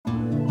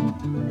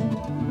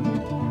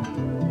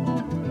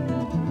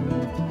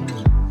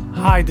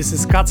Hi, this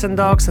is Catz and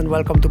Dogz and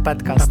welcome to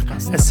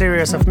PETCAST, a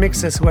series of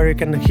mixes where you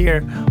can hear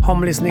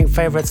home listening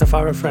favorites of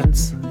our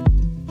friends.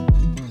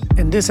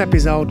 In this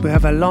episode, we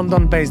have a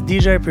London-based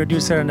DJ,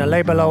 producer and a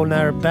label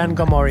owner, Ben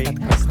Gomori.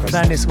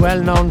 Ben is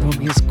well known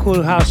from his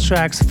cool house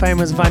tracks,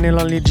 famous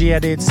vinyl-only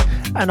G-edits,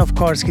 and of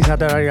course his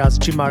other areas,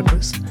 G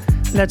Marcus.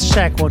 Let's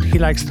check what he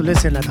likes to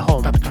listen at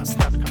home.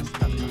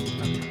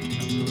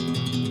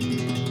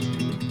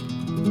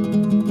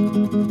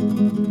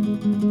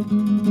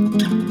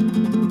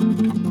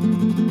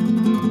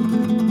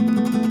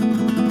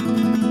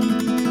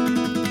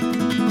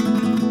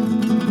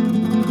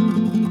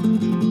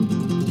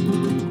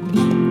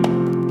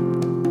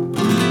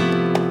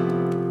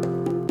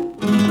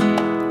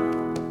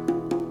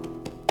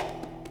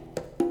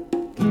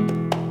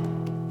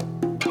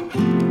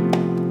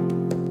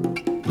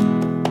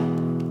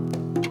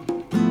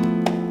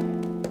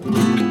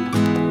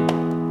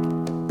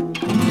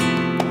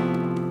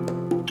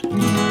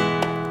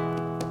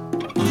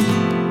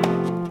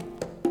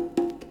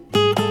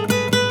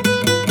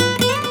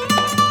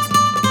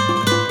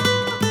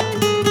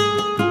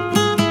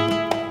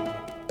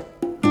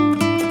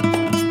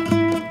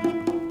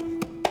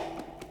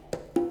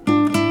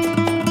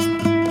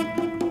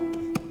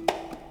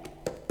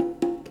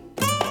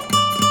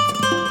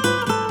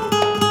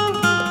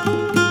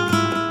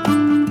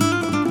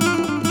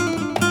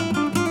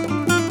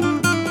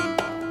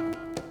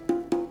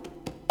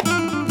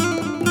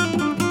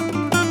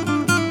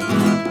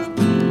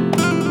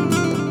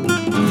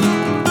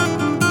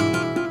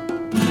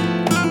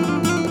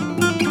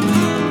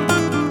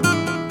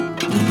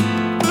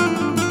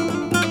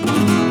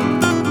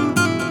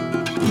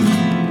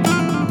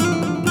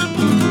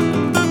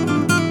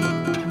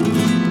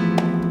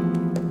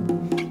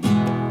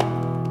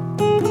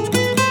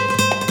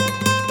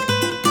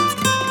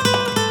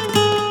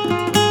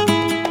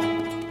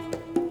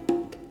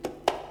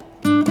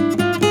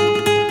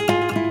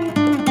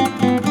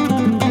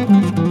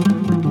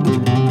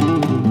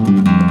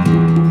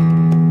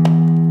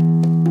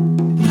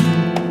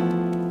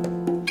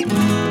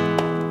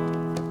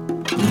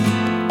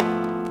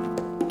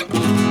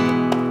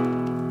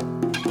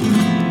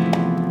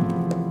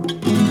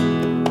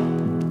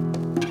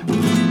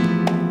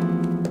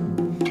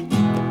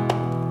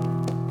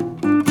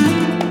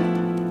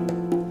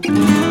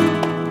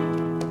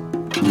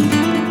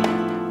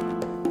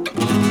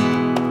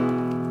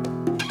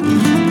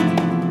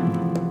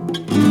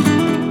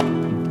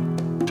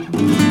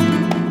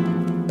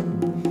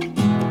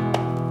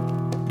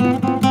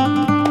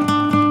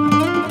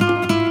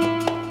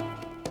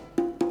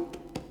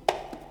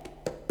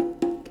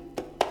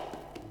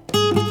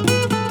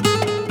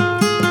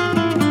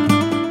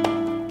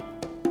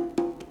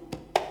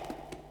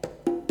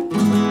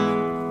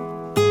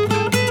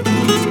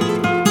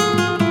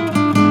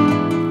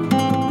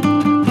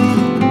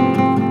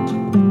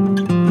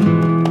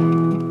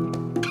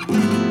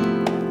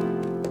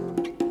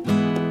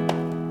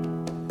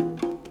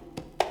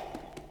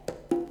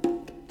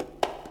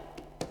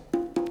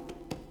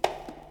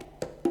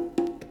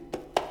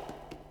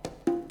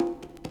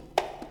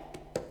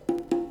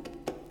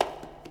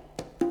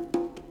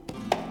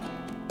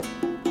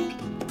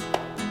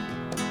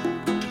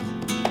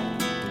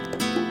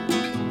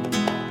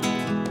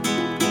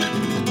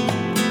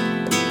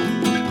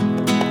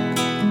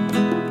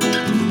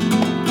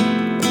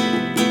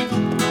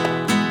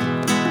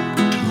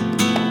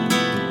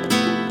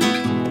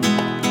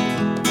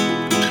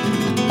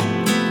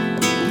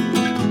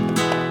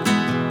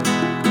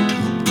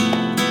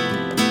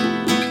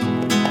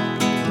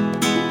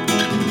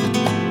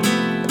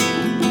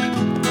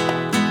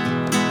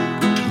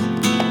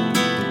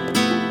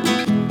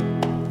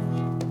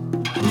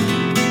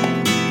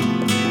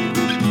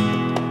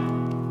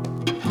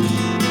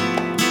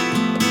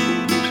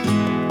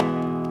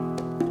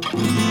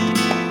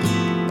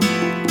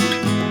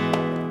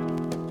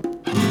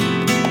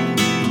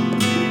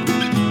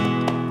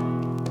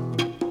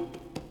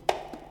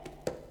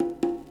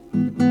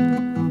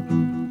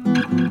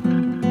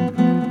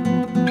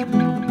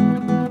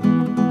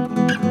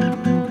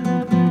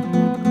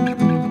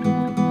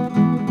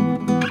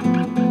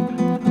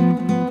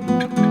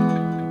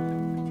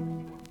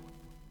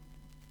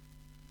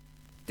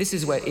 This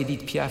is what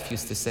Edith Piaf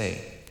used to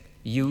say.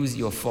 Use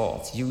your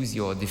faults, use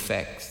your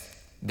defects,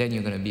 then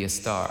you're going to be a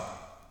star.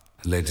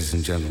 Ladies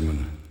and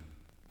gentlemen,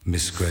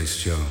 Miss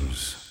Grace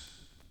Jones.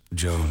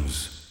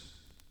 Jones,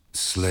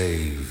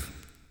 slave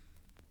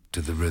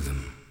to the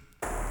rhythm.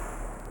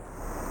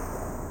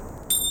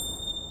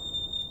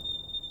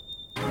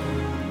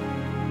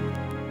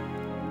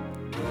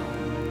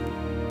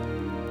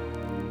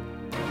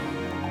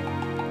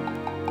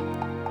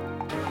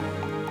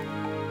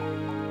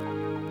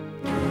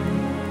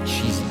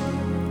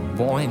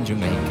 Born in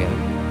Jamaica,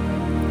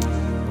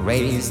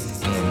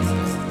 raised in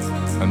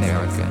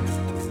America,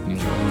 New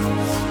York,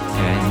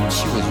 and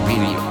she was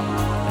really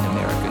an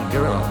American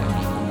girl,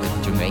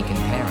 with Jamaican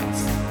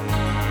parents.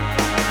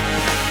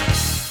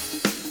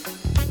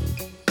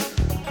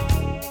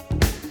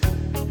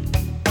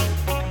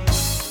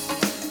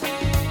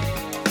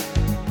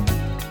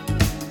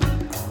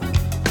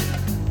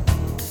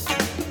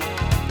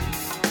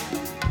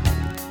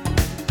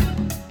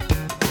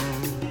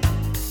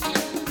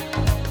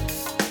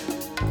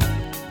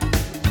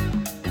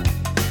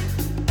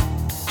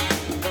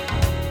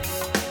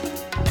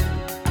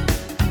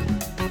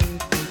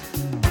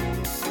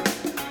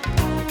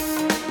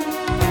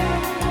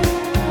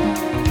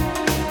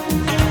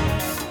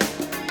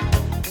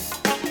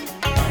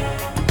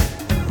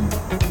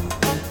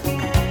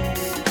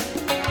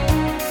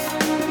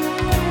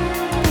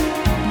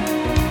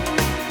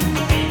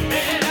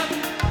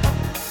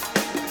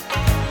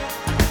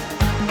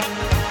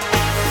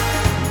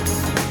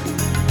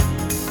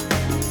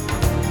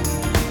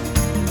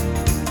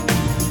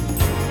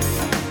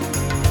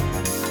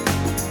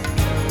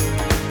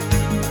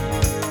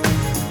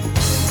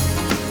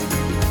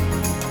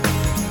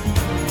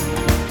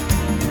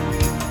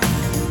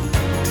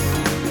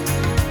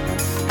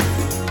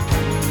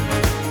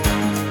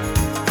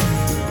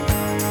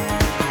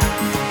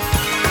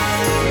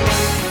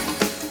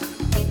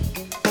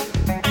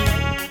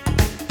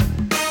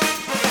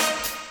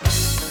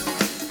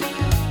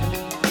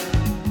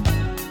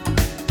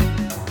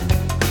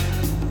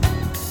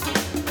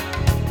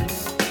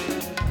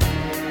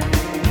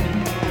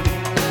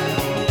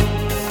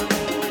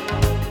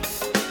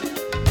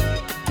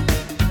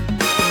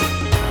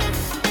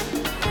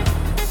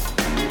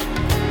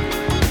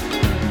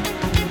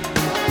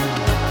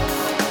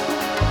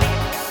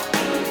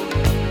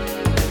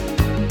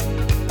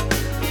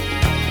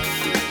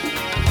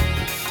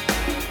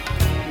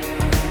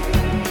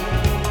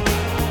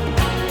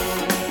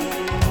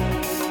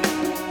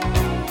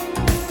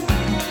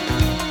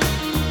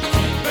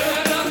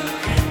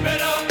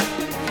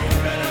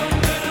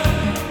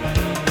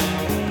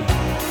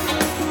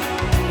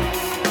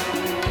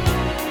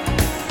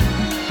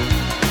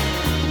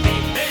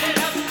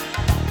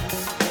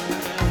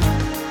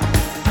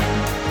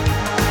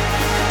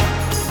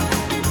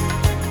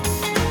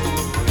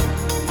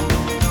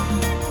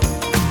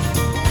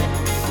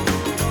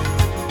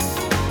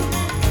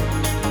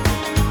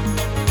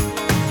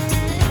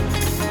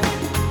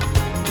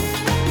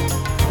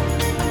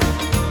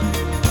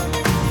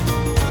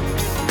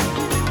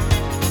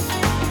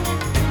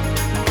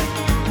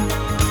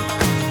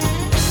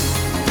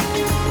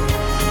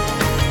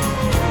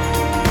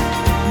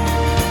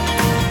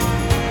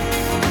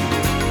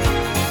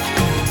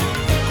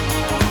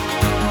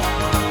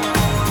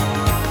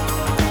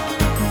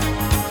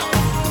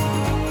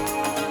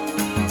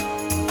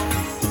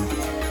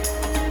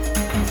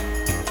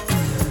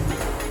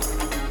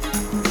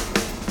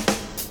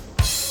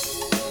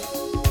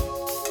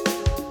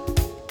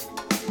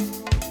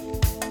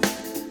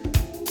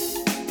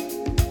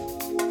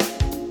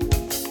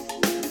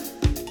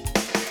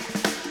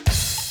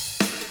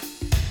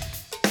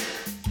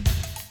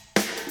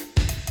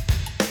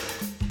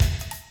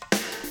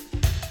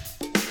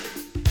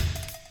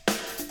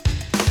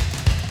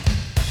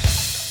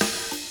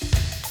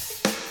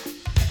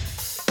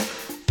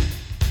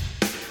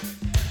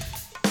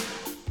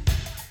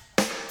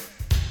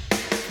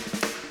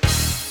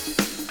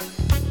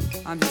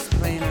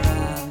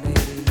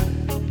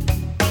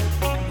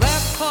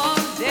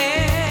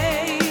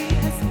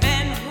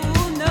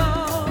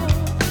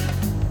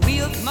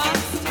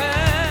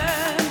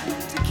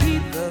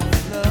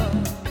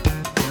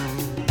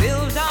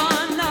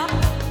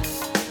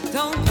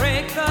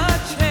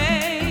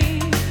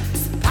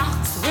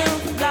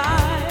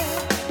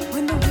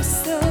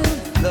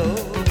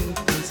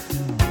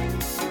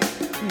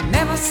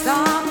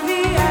 stop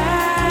the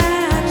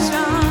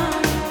action.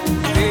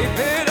 Keep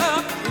it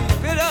up,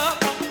 keep it up.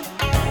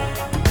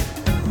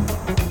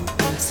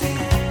 Say,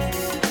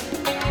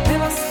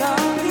 never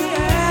stop the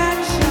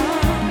action.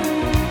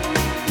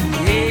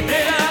 Keep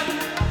it up.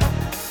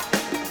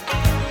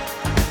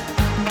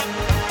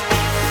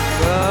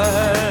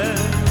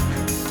 Work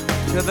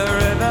to the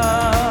rhythm.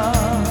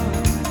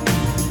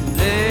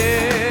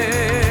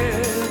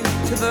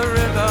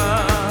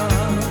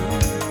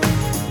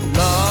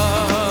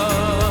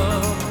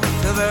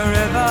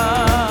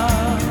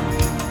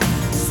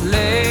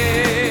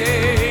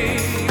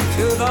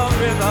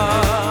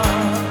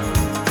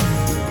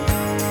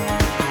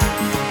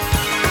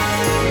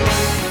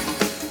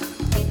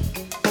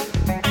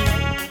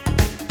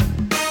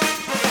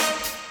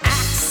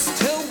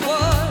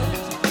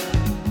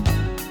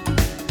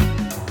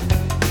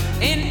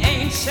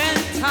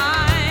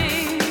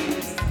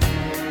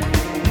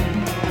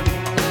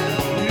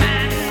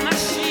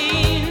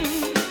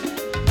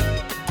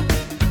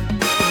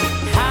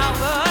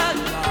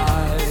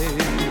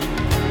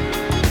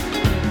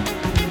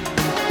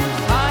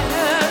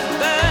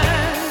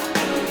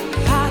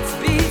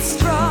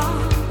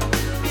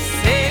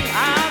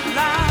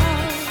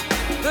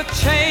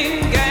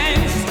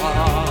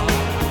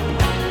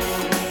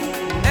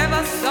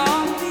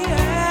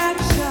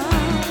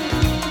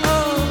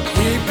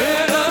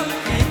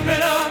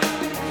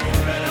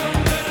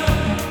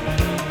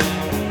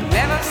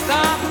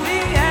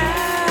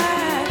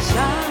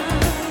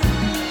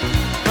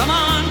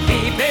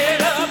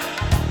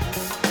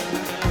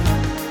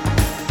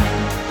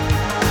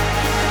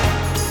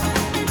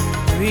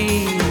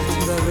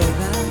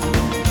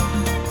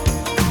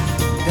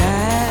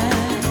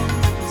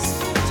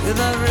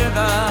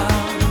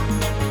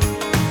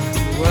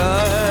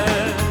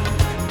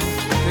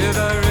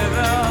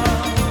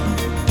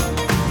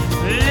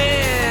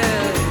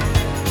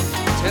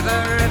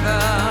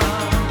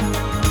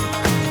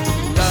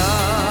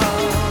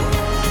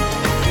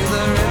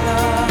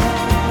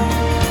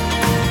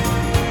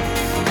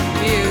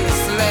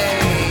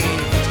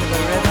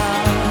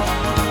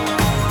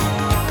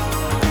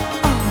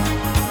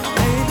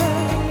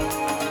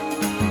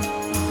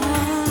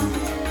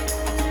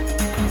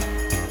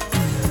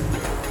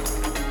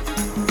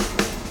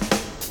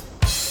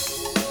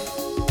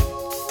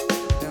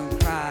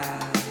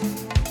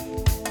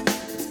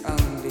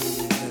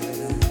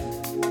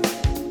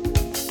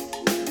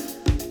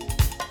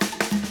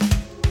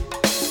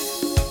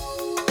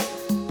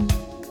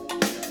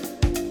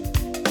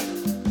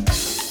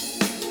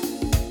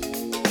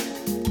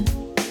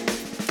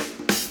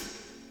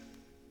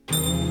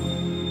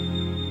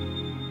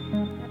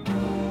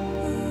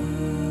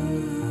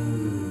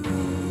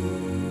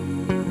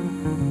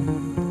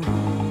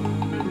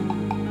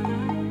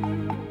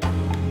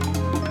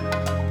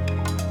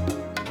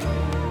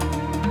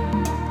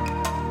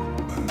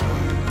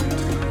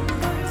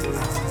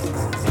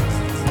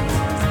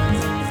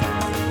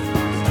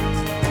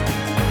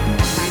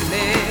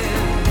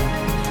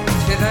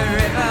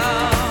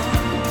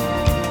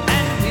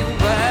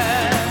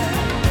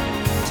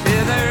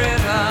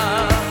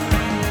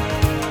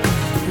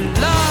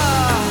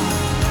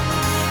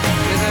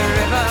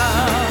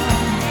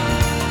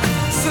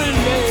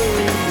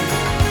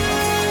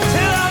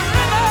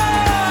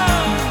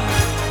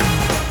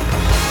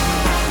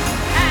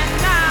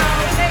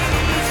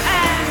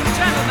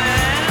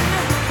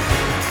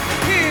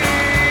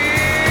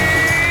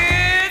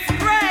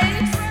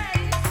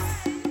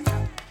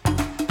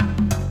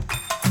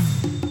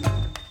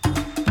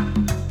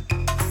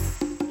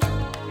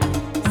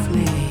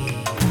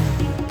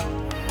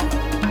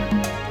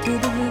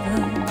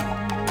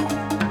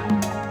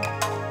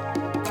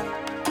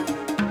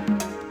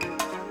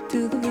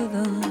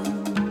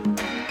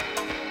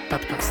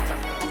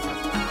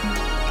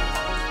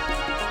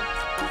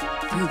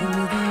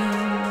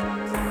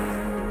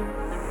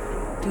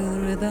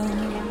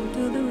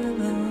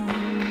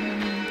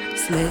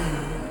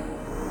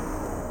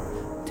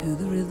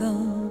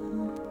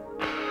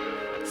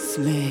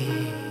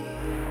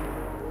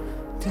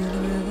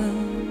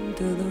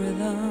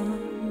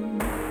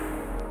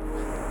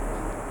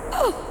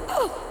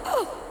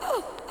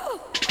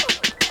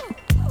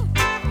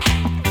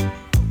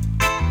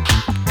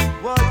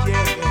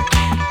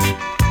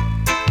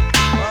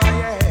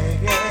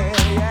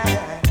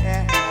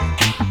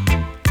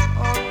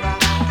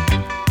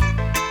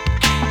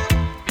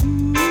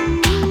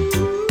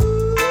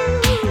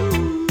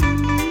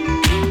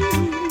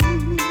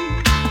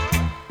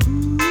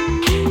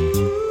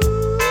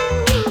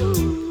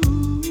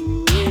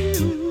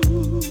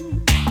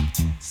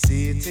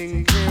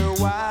 Sitting here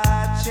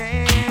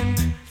watching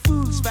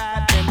fools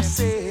fight.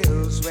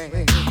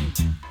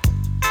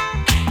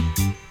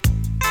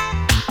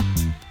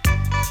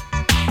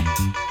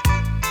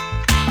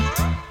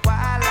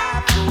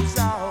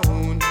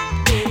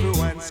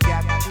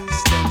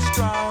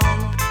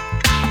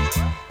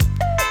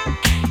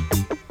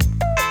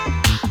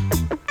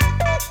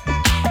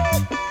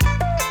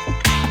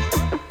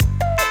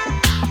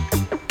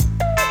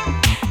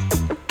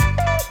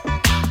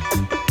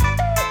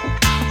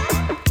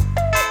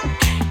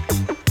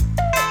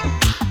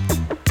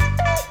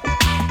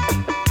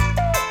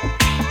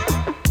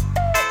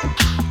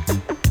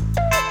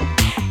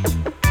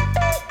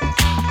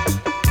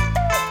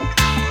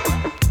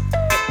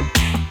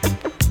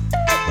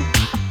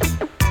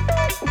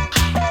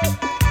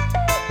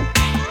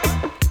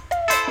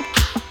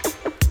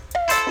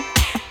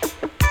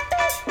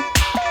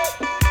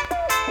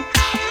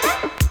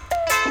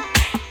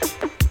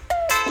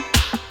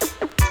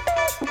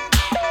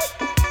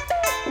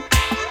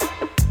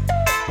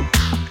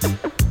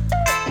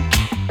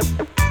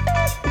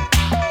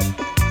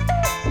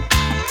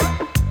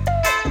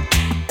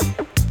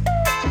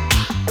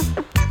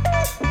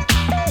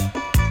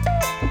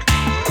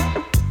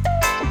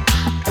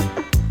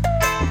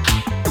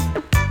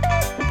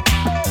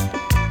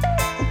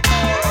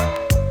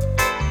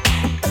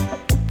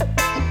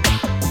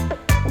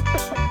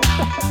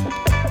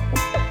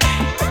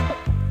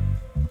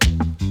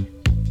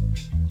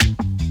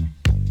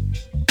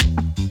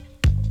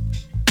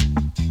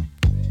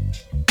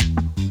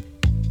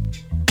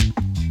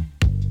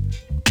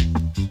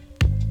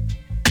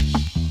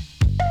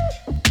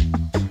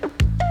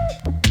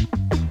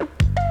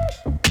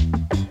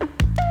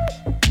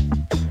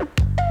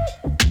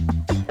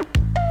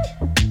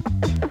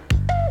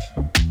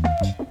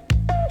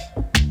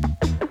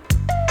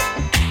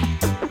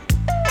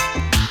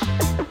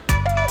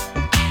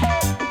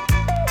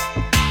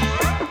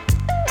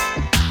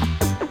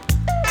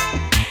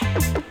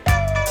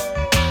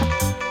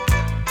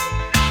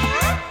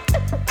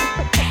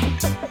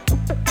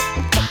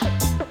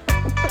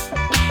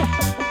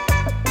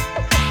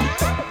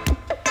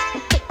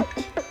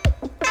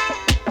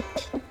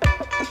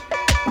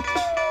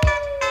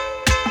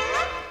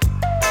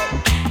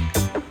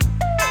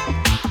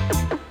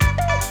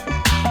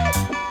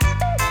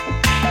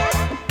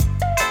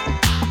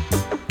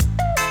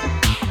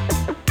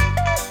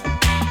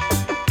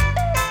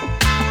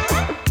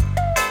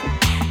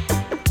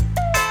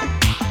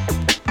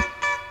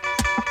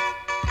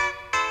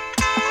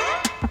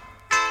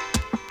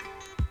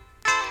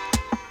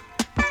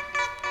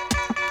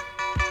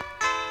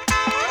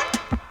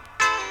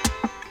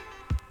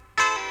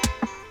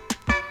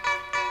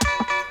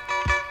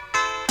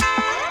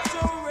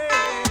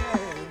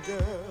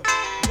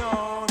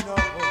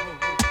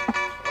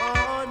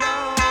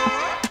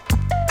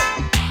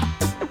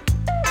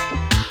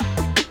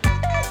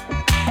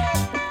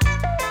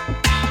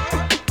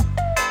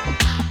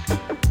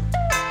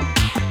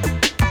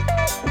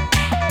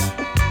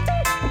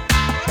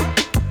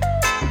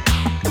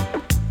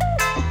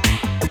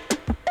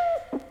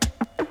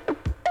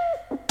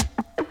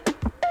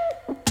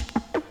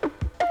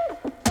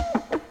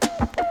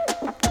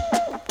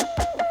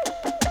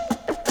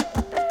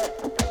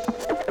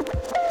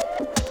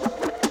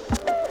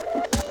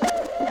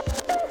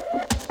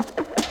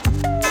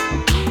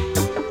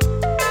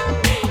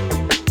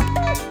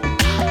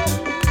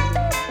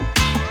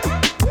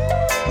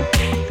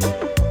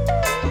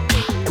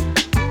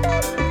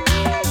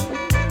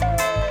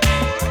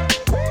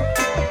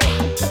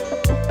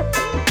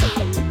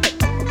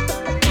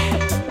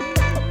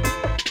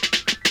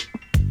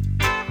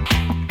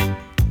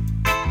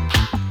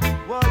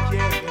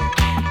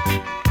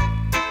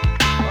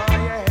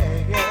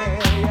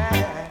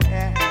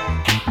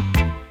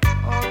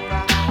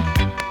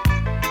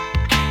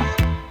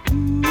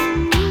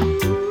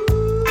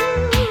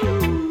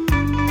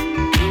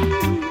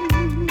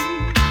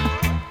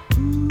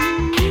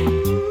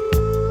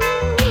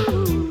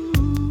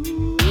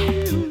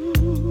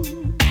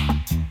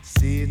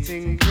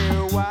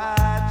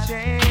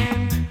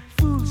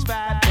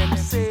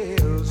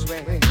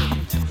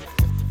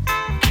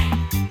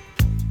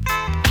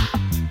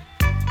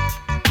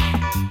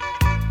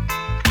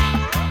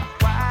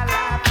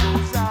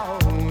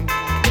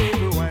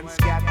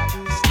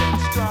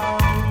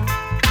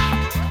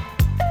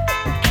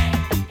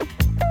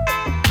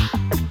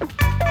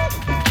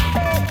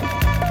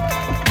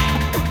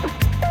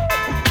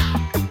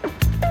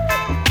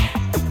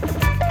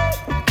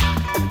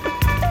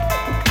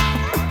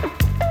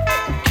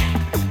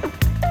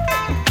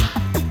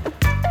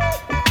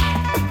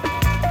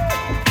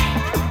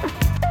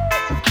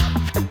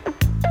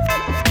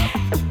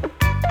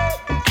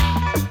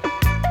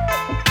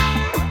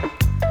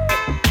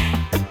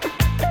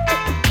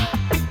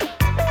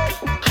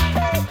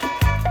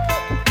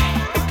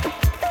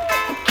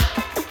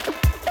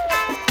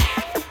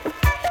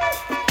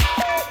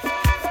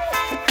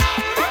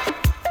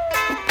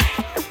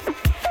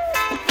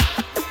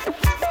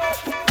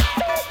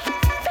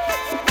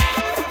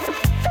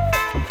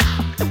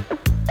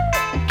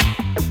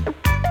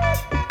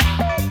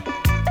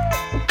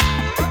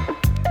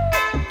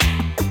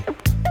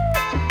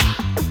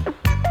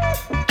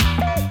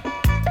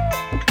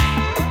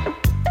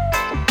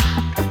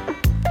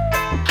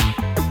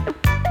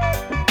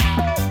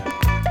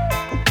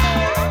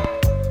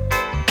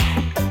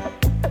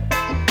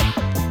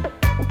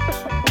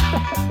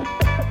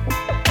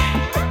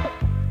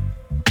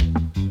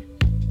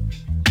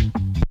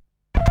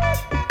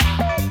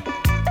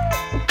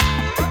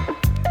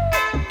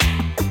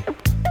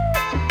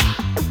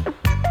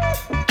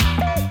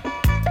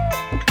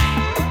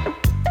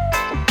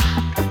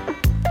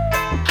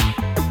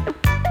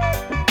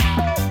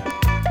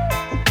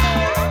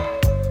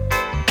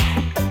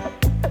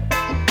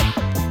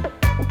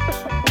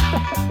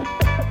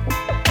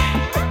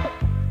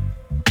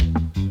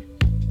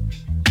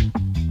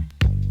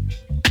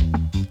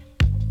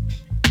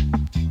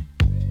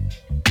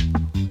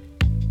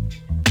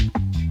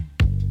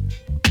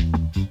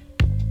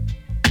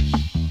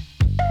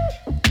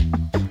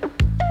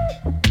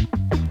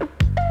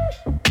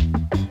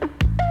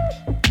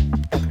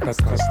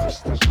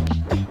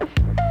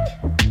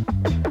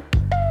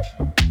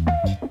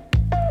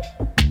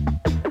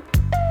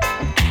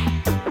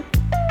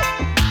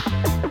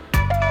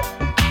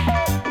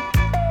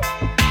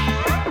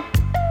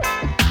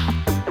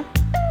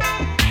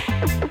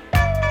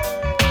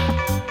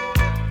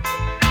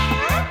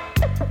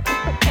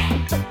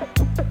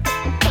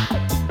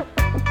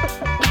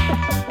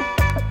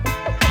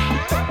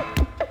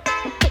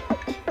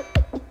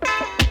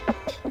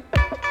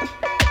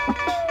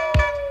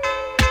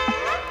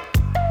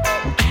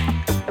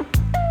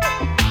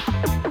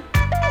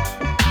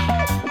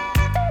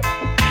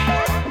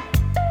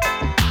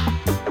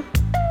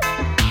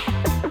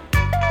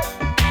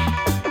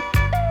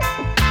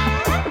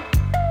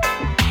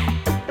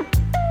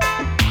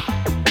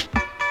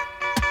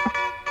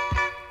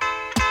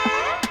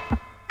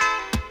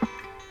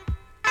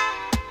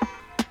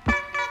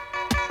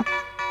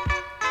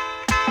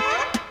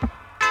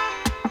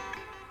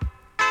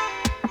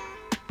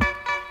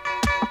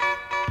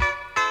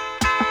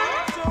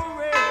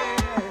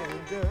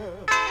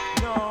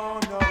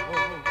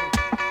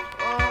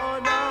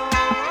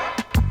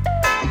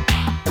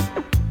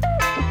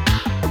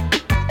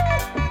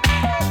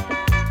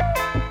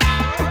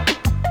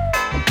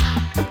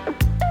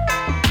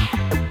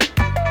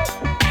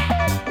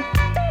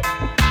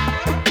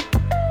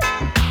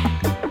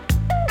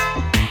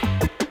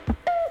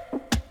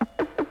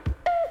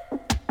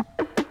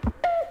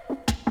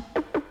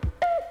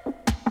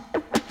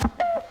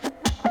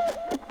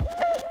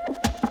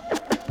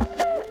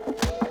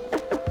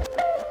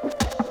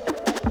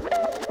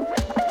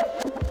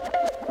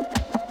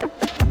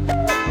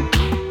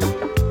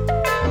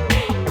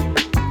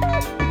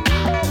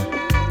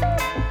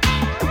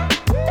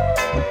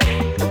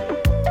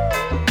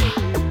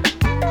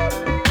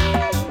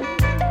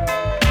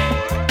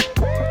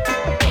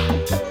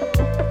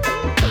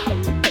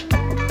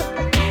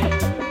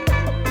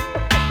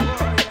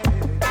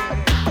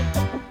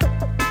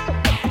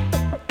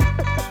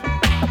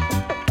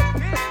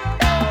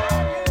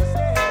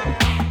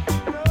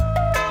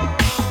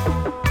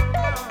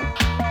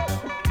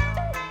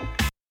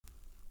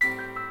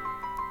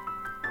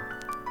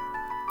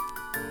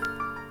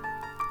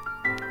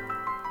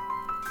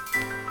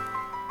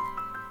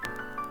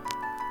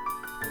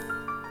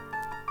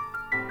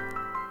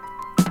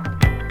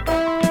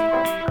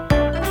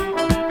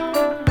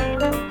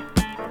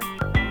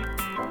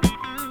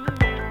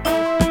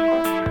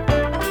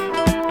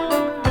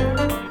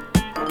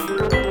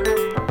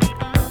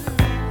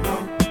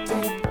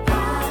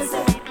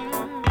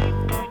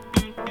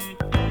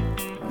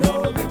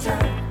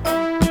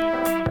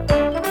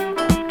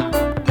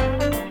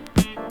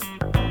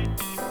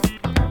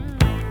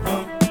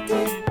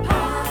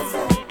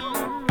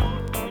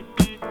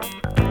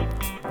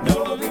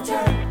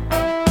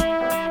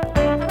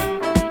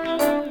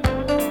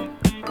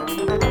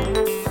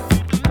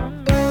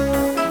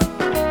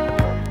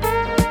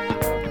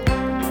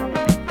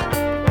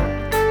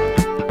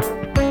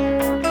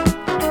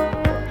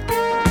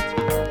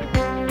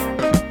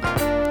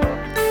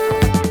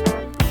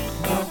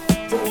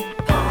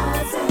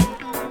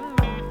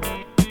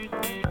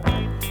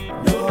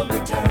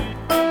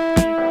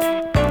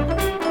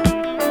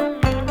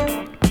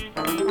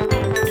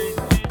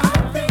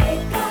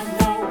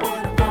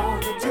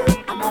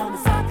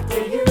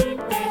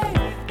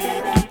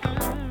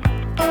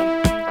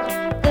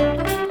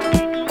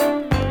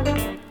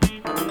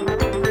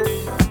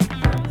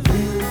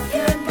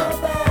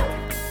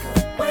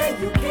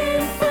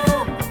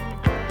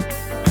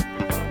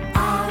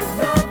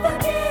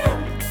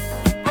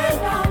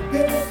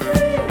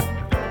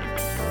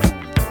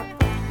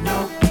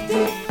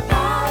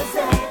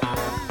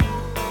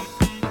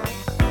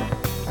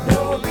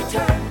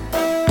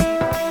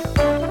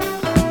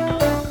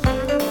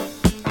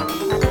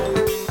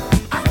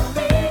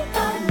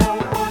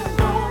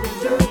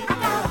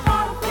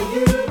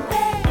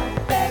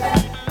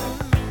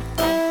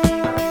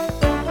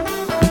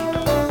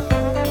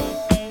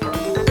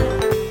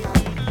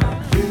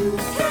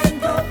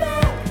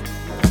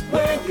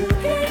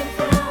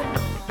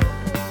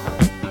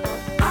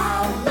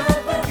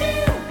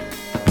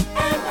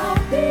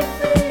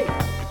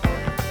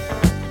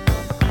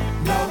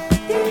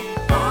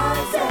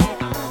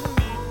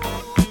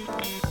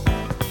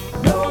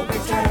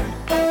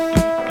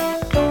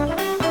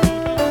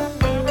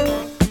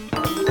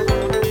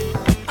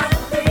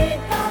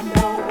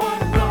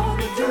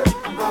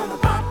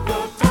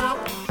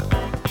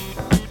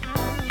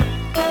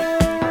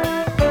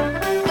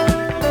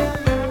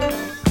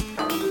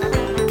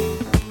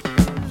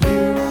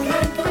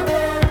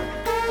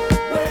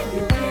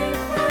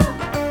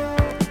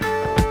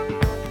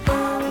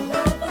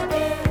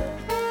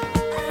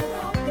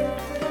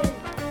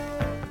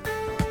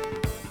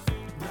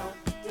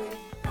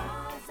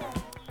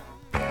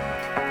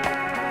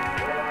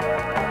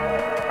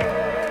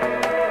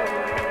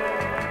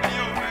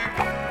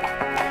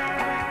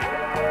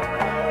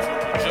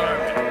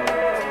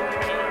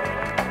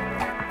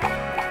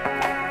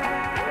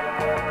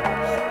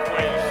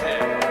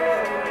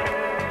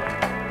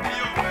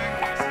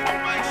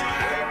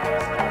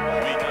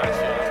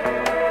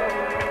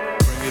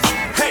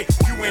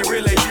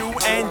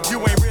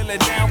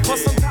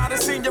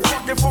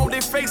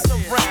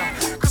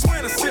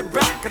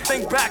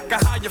 back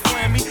of how you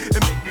flam me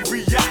and make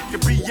me react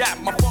and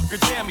react. My fucker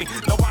jammy.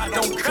 No, I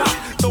don't cop.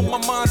 Though my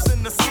mind's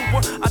in the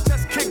sewer, I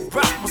just kick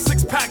back with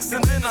 6 packs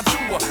and then I do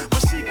her.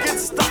 But she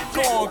gets stuck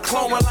on,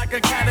 clawing like a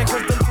cannon,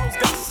 cause them toes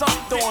got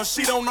sucked on.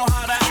 She don't know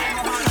how to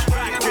act.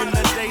 Back in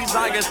the days,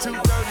 I got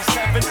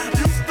 237.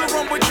 Used to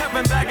run with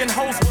Kevin, bagging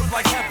hoes was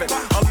like heaven.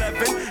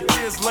 11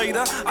 years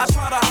later, I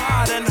try to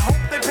hide and hope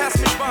they pass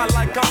me by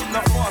like I'm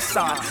the far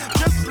side.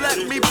 Just let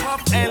me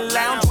puff and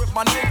lounge with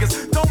my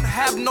niggas. Don't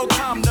have no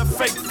time to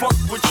fake fuck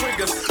with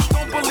triggers.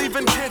 Don't believe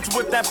in kids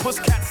with that puss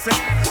cat scent.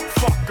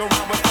 Fuck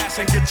around with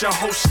fashion, get your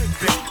whole shit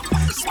bent.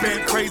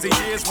 Spent crazy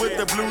years with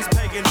the blues,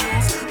 paying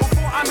dues.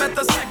 Before I met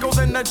the psychos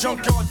and the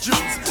junkyard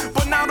Jews.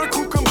 But now the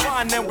crew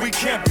combined and we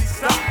can't be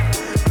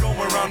stopped. Going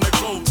around the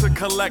globe to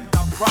collect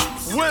our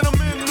props. When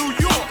I'm in New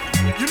York,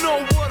 you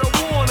know what I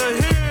wanna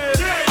hear.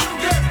 Yeah, you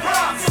get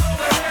props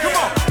over here. Come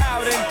on,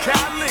 out in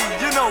Cali,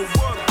 you know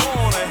what I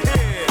wanna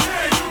hear.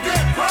 Yeah, you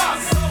get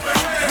props over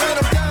here. When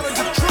I'm down in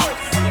Detroit,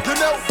 you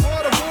know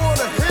what I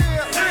wanna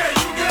hear. Yeah,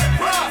 you get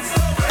props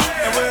over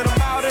here. And when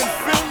I'm out in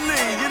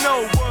Philly, you know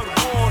what I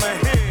wanna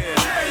hear.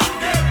 Yeah, you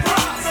get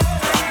props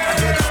over here. I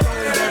get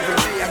stoned every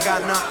day, I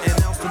got nothing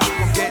else to do.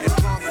 I'm getting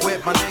drunk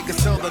with my niggas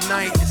till the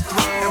night is through.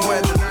 And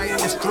when the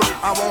night is through,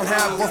 I won't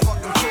have a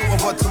fucking clue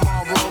of what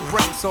tomorrow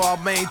brings, so I'll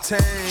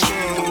maintain.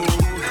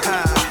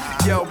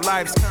 Yo,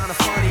 life's kinda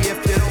funny.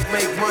 If you don't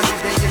make money,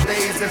 then your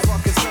days ain't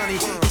fucking sunny.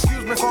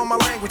 Excuse me for my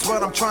language,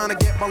 but I'm trying to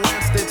get my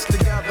last stitched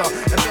together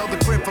and build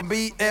a grip for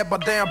me,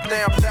 but damn,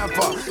 never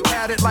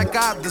had it like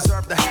I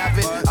deserve to have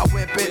it. I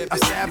whip it, I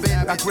stab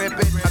it, I grip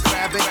it, I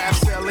grab it, I'm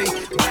silly,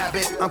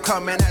 rabbit, I'm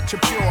coming at you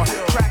pure.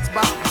 Tracks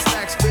by the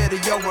stacks,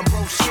 video and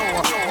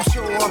brochure. I'm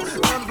sure,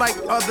 unlike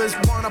others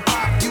wanna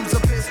pop, use a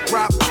piss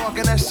drop,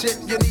 talking that shit,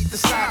 you need to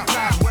stop.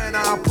 When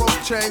I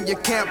approach and you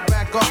can't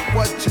back up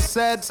what you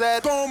said,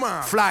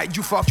 Boomer, fly,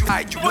 you fuck, you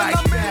like that. When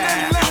I'm in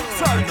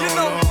Atlanta, you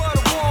know what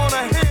I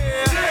wanna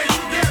hear. Yeah,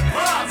 you get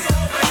props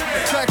over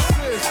here.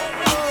 Texas,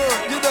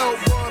 you know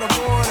what I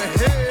wanna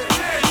hear.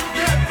 Yeah, you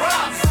get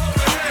props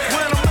over here.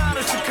 When I'm out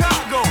in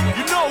Chicago,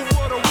 you know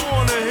what I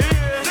wanna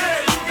hear.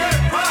 Yeah, you get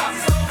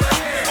props over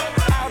here.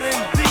 Out in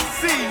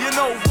D.C., you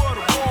know what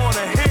I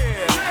wanna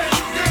hear. Yeah,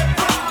 you get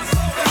props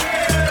over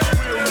here.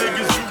 Real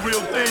niggas do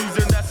real things,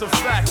 and that's a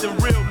fact. And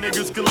real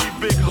niggas can leave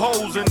big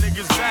holes in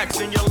niggas' backs,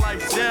 and your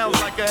life sounds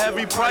like a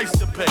heavy price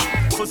to pay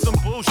for some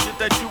bullshit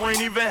that you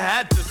ain't even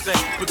had to say.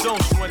 But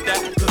don't sweat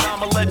that, cause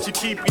I'ma let you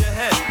keep your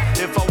head.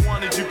 If I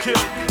wanted you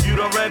killed, you'd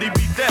already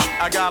be dead.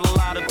 I got a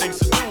lot of things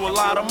to do, a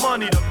lot of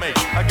money to make.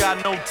 I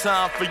got no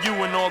time for you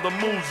and all the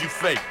moves you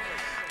fake.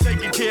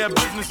 Taking care of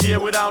business, yeah,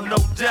 without no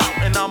doubt.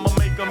 And I'ma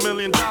make $1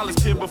 million,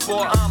 kid,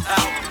 before I'm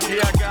out.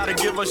 Yeah, I gotta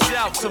give a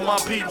shout to my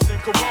peeps in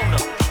Corona.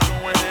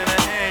 Going hand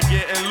in hand,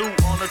 getting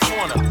loot on the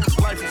corner.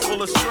 Life is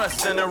full of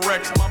stress and it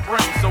wrecks my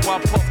brain. So I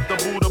puff the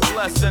Buddha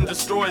bless and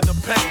destroy the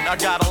pain. I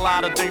got a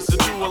lot of things to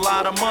do, a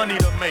lot of money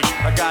to make.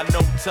 I got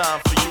no time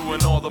for you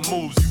and all the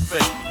moves you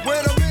fake.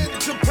 When I'm in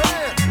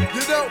Japan,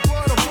 you know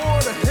what I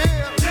wanna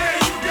hear. Yeah,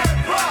 you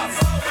get props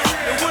over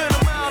here. And when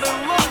I'm out in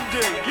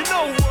London, you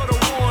know what I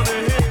wanna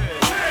hear.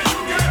 Yeah, you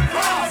get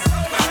props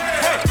over here.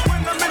 Hey,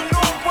 when I'm in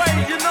Norway,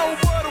 you know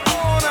what I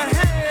wanna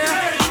hear.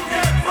 Yeah, you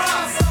get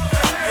props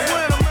over here. And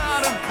when I'm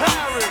out in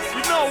Paris,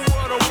 you know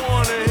what I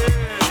wanna hear.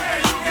 Yeah,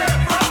 you get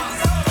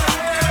props over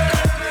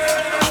here.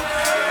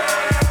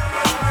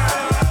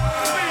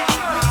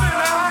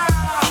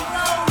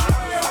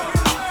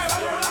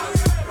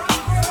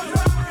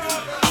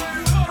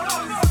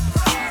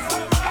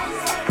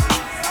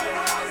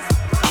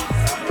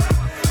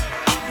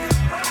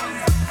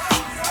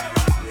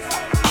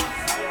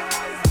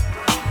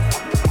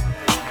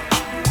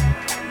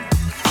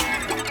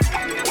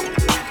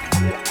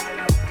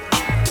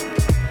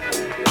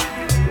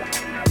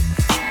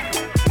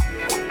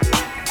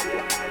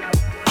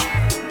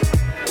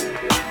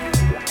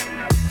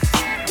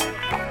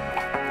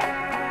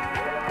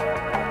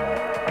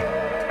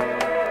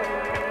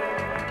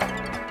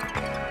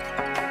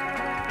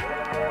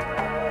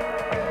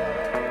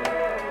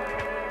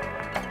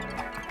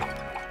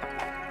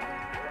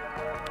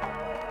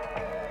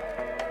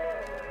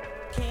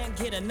 Can't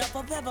get enough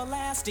of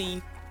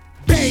everlasting.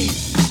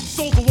 Bass,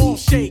 so the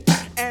walls shake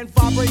and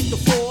vibrate the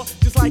floor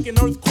just like an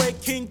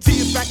earthquake. King T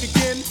is back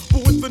again,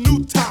 but with a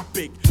new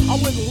topic. I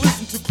wouldn't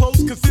listen too close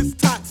cause it's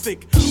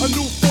toxic. A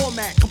new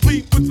format,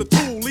 complete with the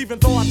tool. Even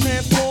though I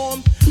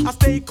transform, I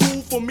stay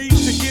cool for me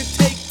to get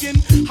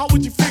taken. How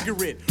would you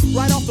figure it?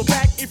 Right off the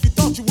back, if you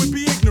thought you would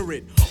be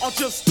ignorant or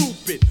just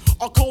stupid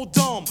or cold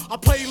dumb. I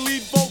play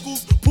lead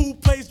vocals, Pooh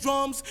plays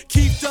drums,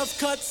 Keith does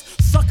cuts,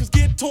 suckers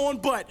get torn,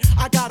 but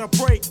I got a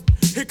break.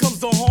 Here comes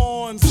the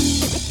horns.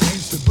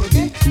 Gangsta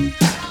boogie.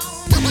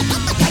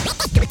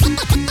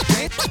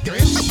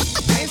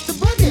 Gangsta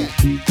boogie.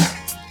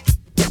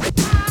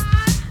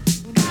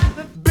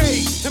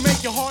 Bass to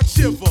make your heart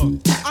shiver.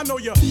 I know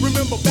you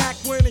remember back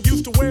when I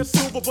used to wear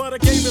silver, but I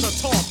gave it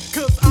a talk.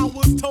 Cause I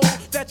was told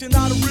that you're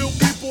not a real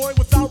B-boy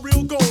without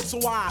real gold. So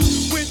I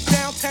went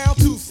downtown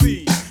to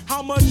see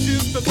how much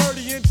is the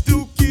 30-inch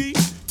dookie.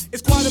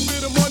 It's quite a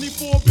bit of money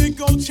for a big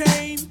gold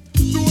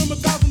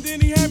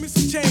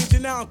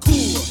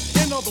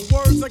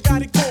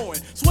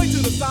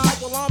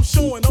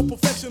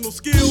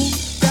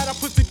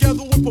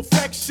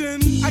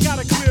perfection. I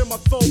gotta clear my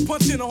throat,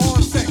 punch in a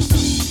horn section.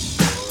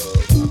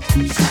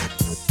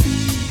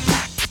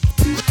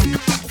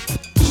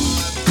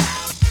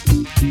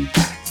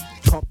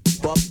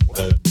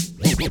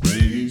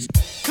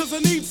 Cause I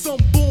need some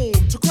boom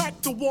to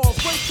crack the walls,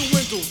 break the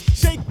windows,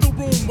 shake the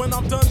room. When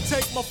I'm done,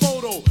 take my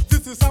photo.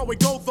 This is how it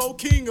goes though,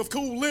 king of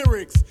cool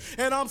lyrics.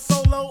 And I'm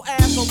solo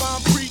ass, a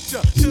rhyme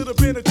preacher. Should've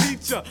been a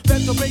teacher,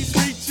 let the bass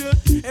reach ya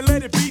and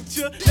let it beat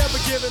ya. Never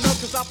giving up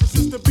cause I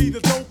persist to be the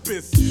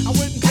dopest. I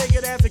wouldn't take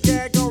it as a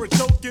gag or a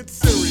joke, get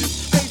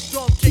serious. Bass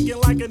drum kicking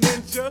like a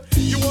ninja.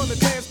 You wanna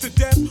dance to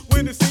death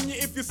when it's in you.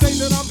 If you say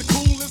that I'm the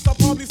coolest, I'll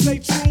probably say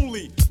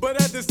truly. But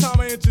at this time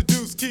I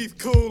introduce Keith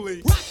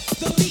Cooley. Rock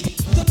the beat,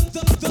 the beat,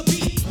 the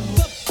beat,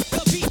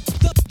 the beat,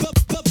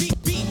 the beat,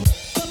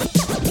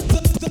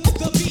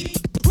 the beat,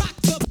 rock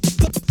the beat,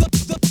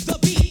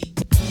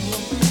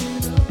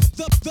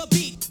 the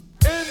beat.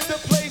 In the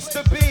place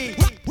to be.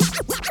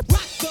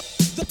 Rock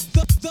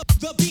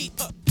the beat.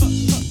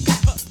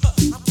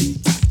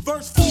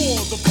 Verse 4,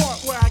 the part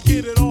where I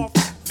get it off.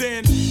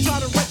 Then try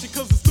to rush it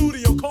cause the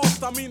studio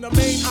cost. I mean the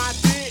main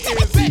idea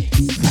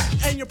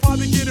is. And you'll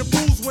probably get it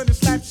bruised when it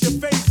slaps your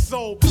face.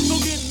 So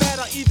don't get mad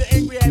or either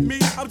angry at me.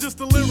 I'm just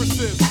a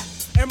lyricist.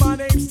 And my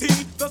name's T,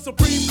 the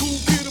supreme cool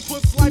kid who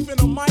puts life in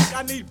a mic.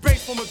 I need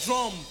bass from a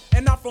drum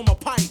and not from a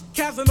pipe.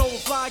 Casanova,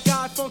 fly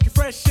guy, funky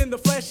fresh in the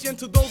flesh. And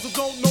to those who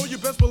don't know, you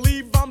best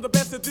believe I'm the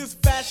best at this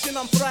fashion.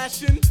 I'm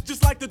thrashing,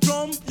 just like the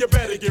drum. You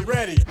better get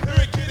ready. Here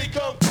a kitty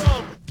come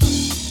from.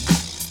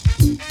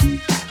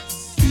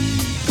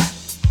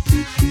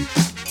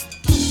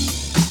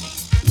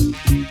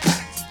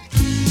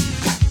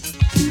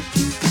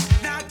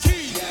 Now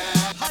Keith,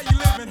 how you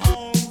living,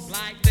 Holmes?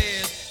 Like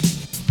this.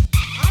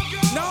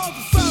 Now all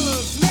the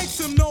fellas, make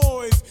some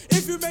noise.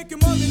 If you're making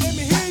money, let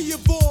me hear your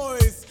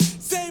voice.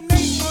 Say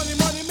make money,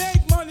 money,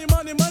 make money,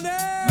 money, money.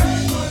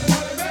 Make money,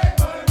 money, make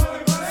money,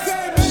 money, money.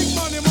 Say make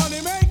money,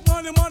 money, make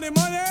money, money,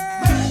 money.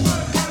 Make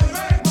money, money,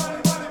 make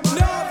money, money, money.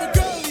 Now the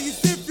girlies,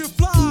 if you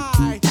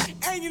fly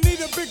and you need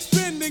a big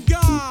spending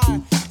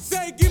guy,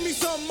 say give me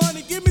some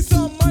money, give me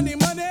some money,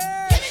 money.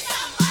 Give me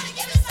some money,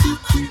 give me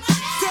some money, money.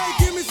 Say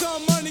give me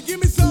some money, give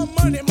me some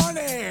money,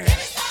 money. Give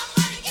me some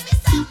money, give me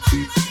some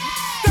money, money.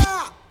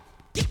 Stop!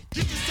 Get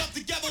yourself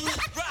together,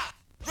 let's rock,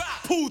 rock.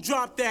 Who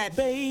dropped that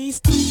bass?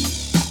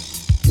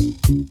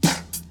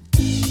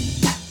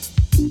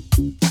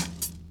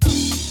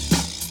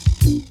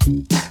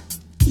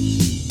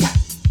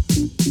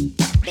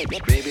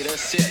 Baby,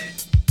 that's it.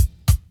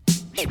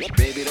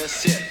 Baby,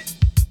 that's it.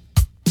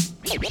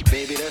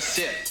 Baby, that's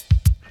it.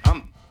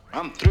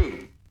 I'm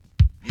through.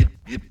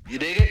 You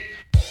dig it?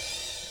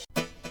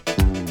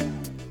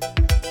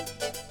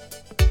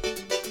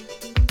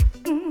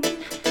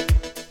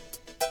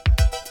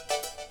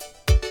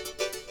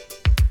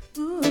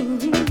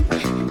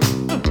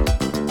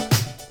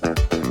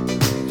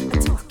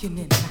 Talking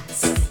in my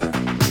sleep.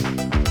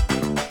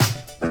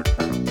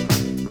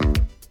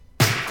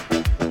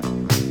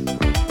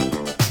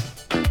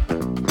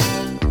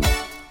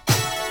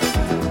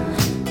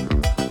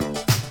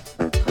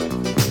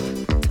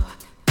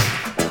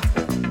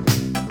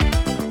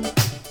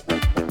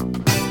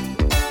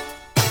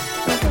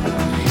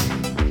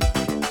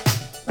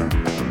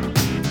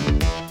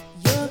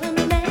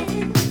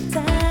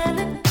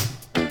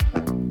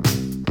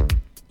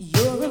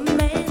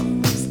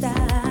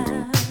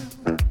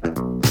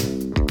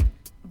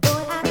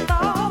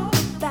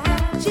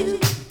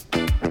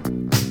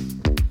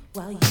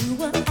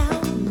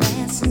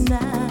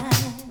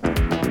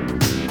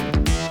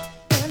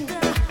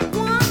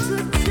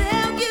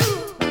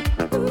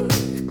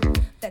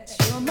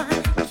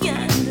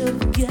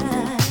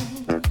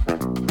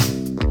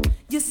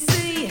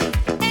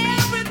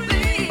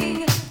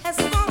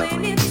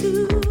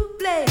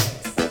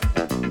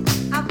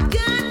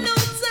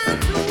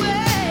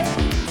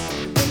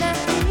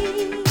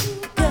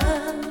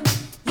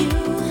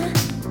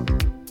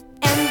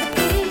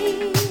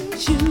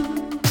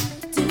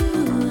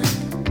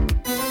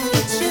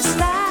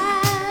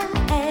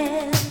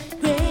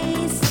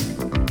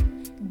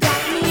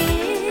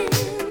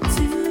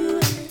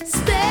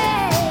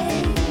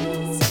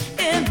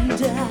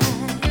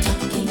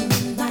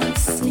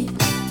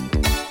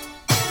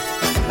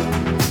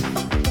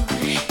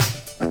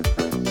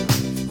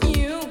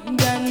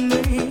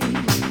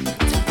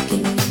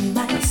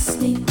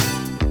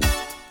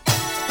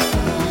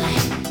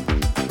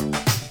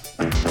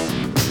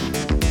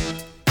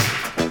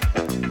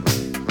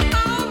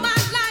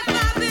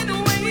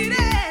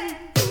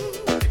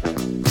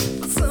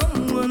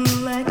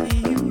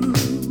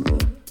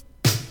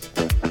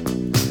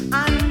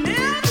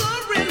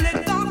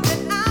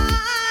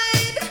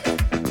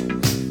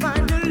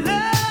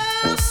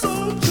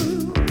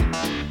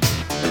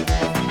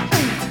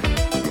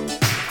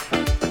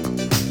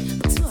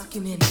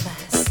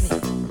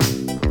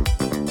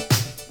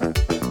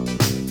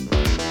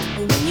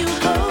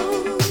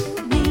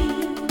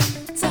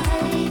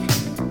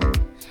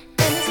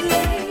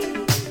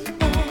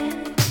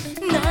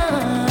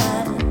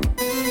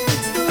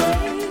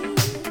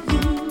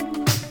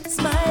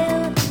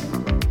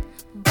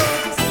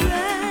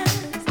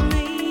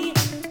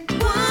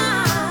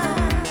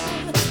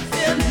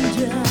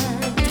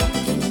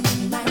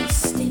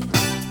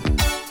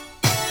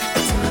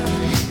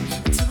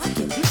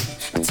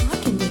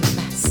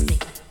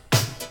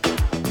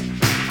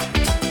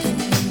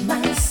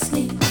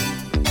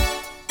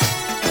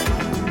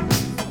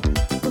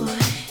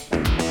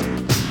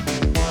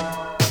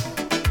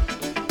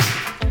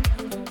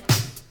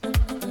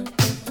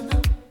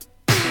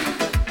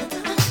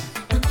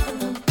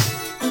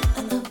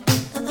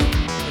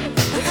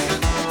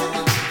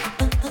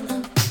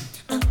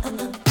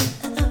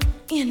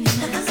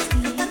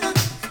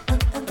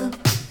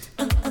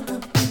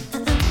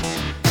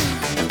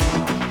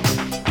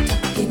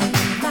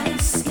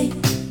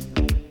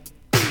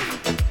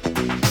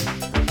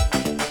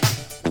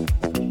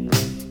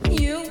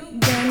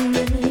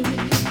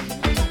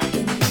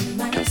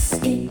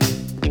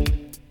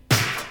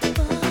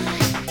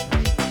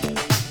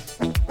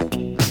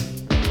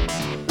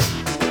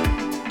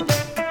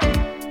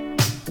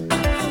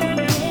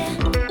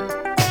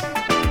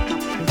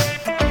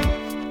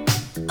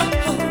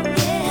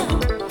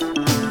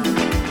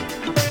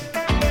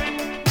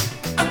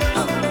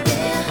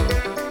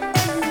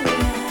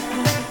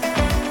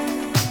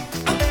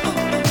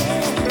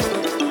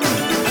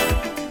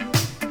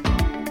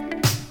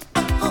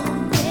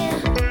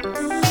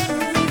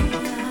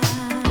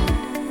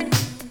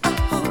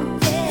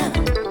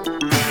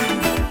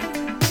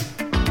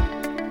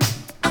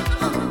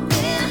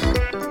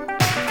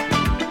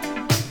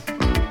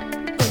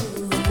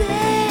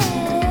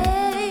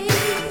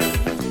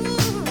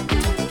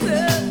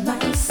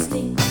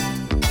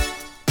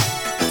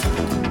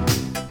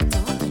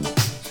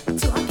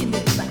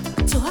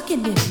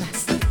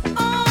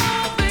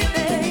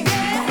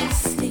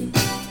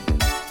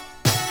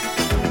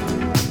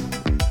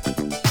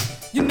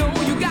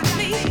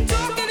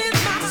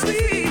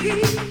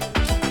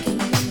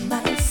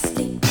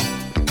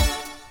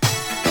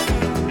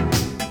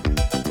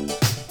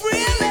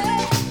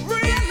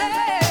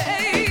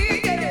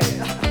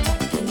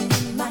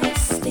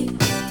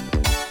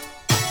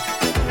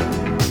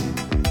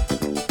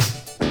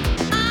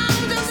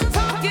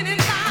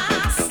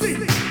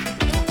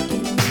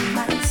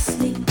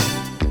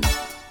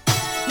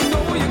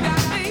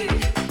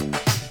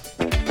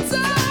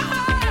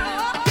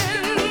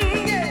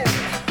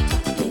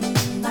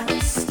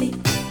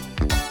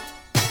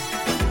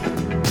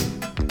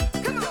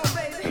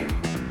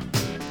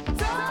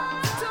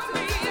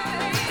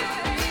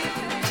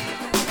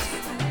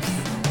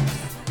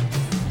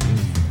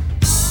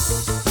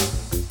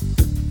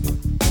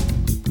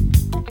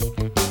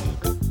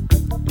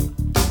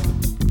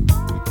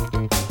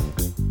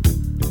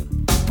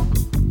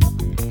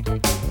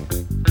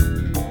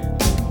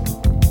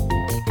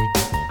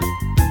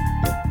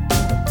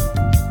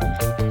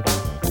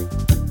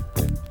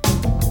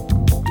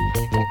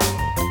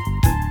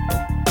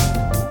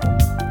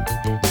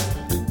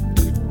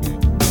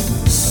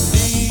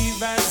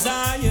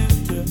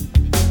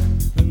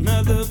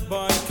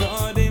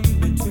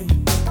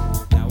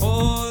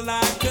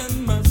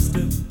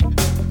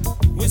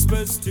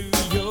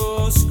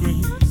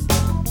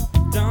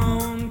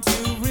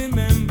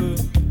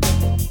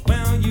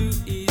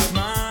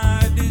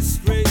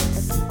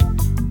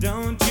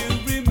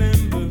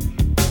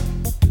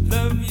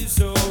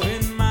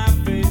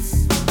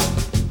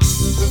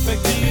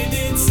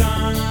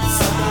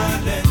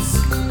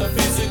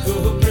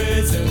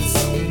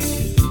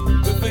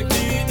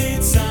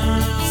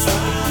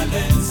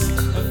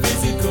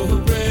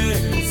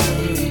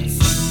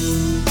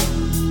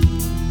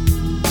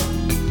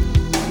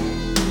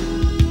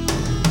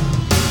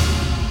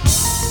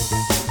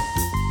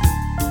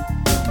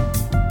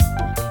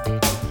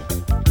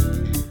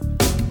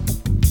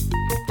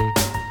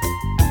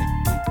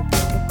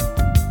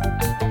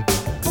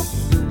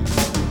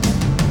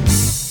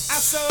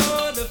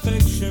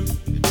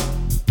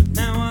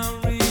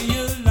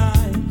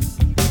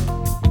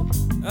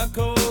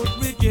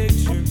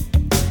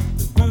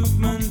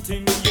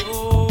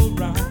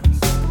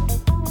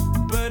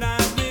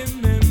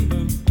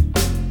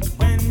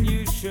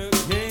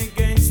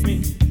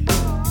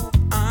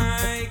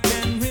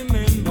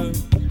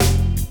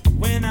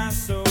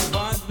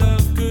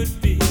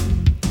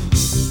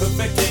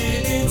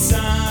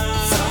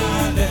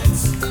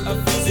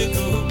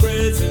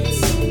 presence,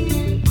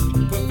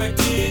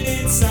 perfected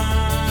in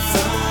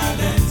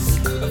silence.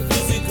 A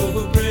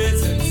physical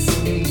presence,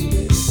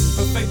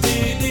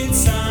 perfected in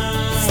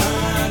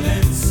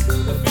silence.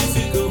 A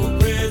physical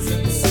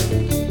presence,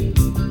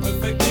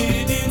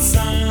 perfected in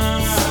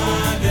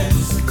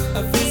silence. A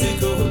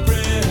physical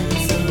presence.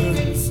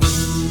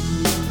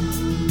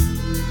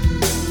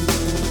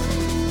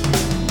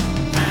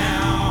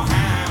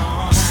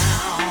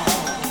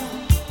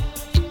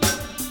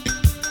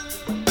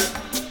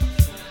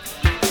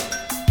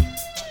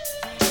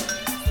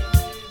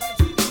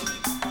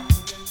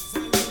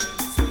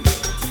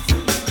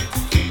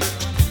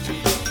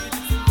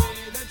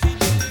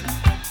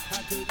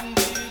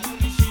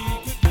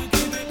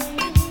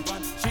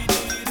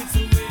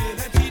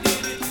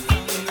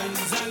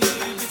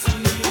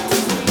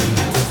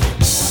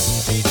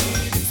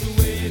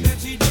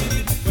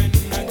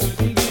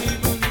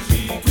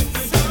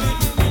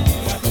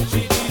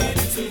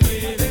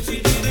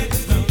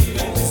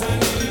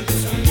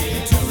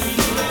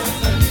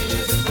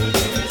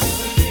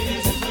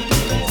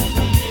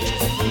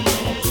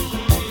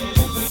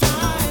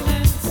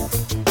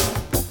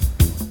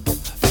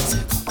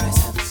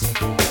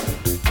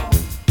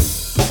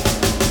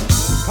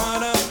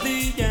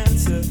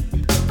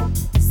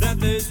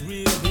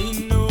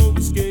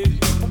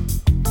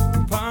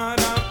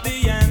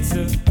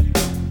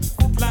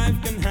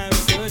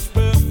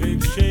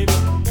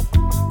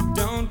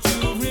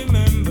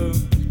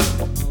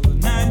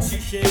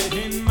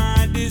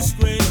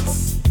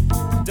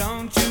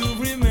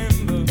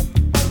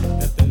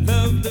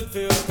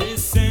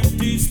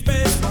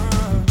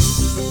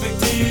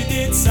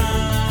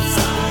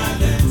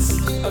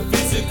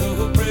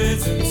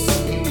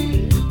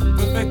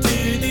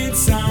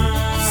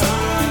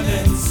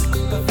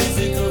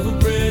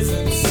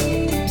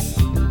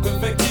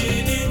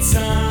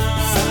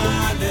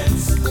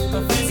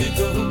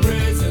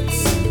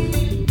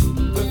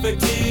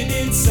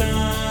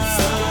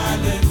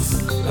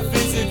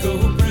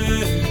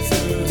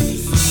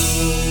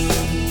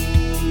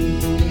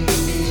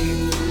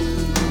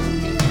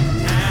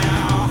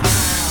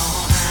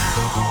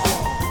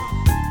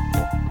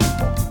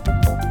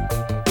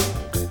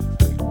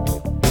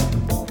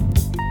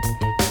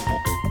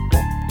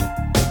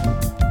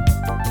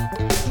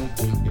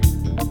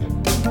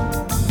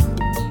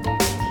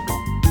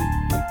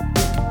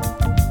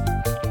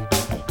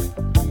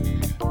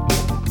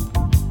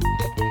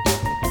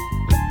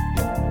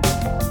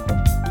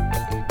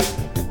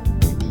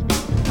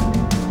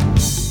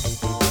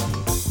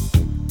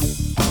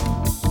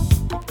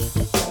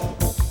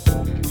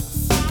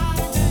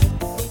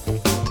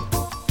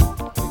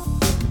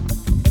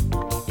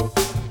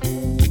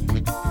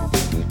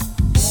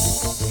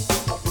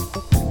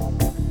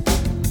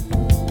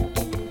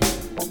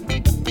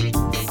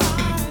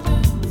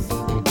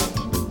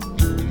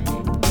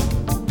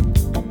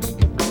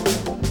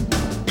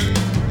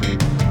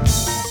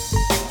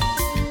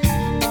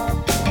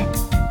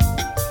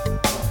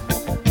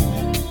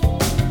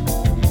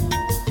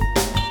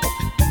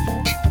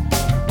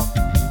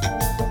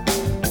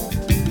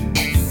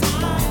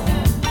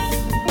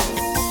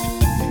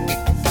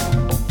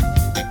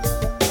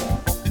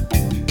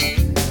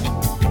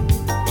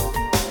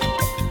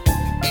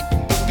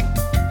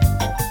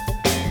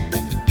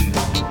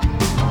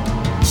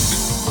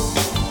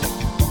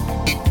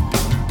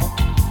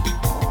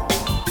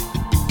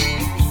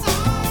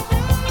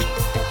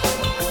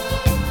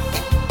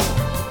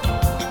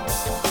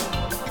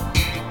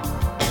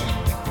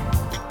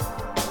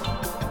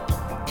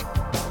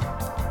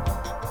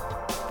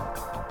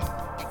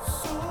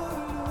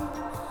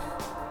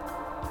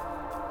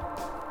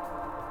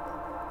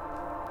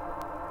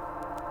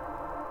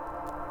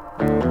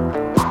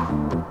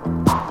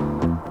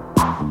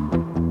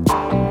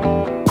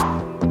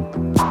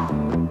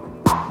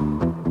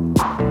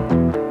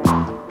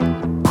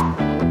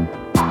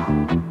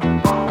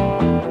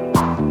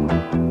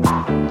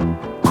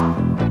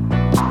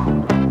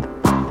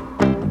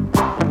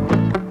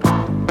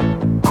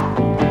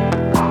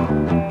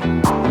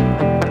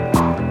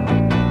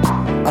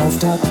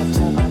 Takt,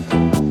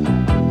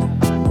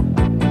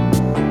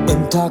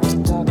 im Takt,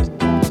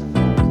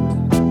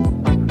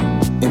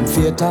 im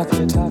Viertakt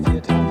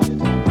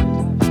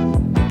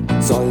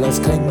soll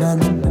es klingen.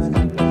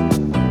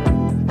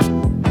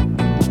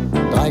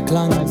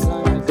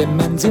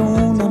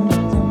 Dreiklang-Dimensionen,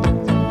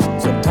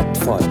 so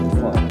taktvoll.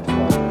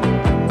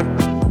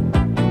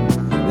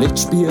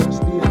 Lichtspiel,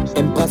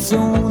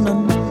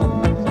 Impressionen,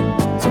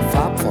 so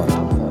farbvoll.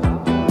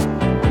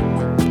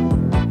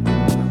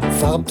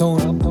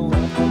 Farbton,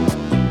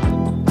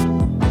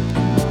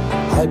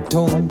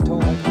 Halbton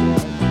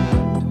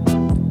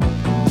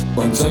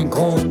und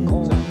Synchron,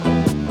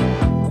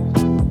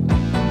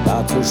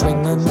 dazu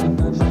schwingen.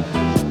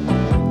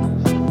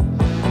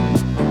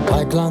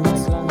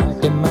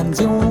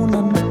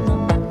 Dreiklang-Dimensionen,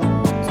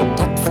 so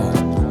taktvoll.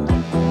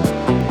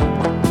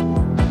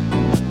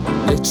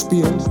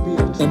 Lichtspiel,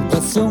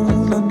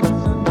 Impressionen,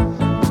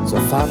 so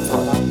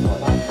farbvoll.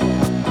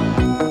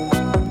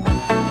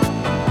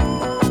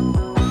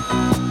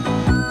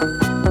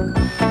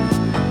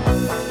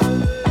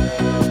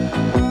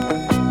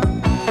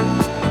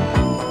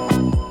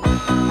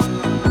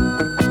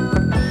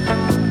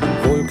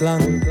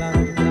 Land.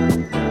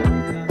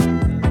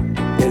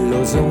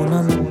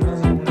 Illusionen,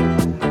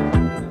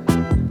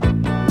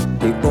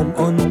 die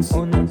uns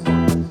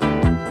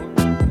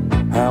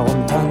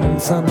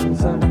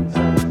herumtanzen.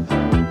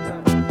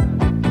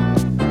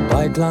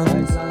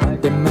 Breitland,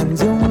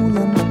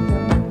 Dimensionen,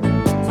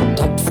 so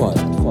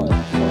taktvoll.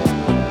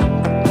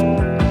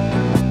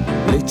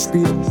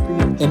 Lichtspiel,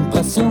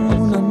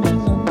 Impressionen,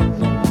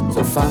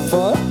 so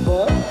farbvoll.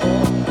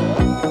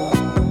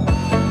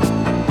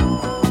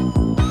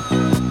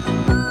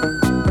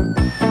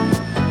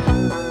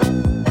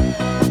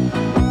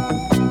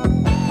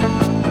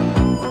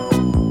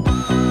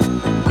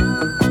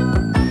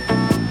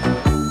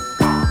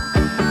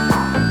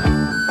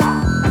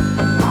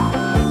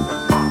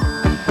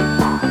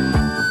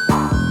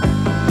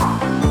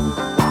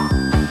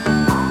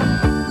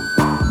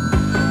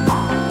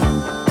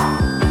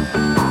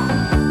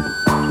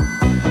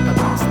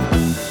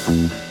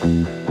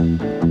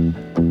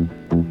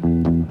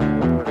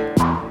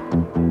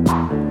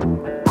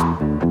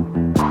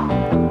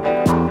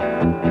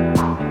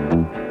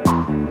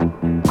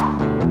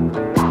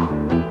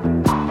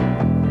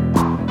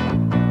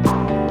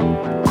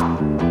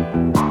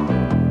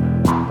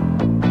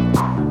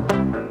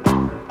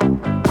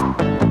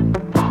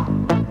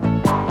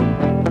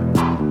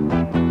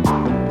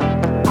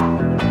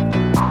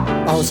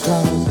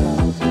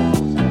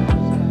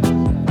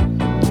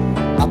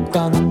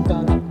 Abgang,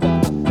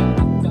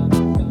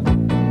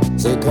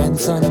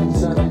 Sequenzen,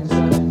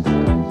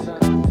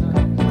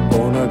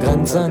 ohne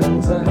Grenzen,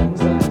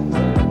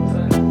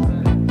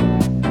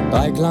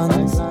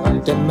 Dreiglanz,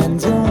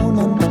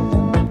 Dimensionen,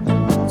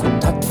 so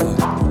taktvoll,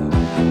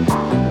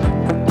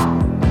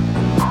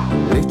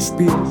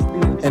 Lichtspiel,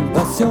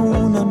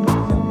 Impressionen,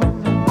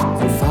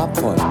 so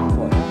farbvoll,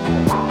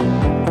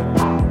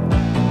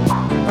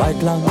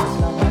 Dreiglanz,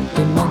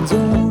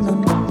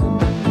 Dimensionen,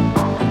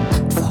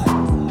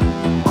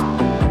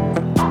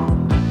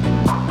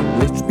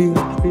 Lichtspiel,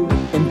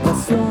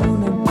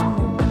 Impressionen,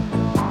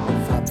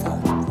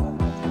 farbvoll,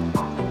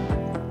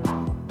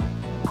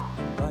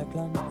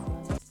 Dreiglanz.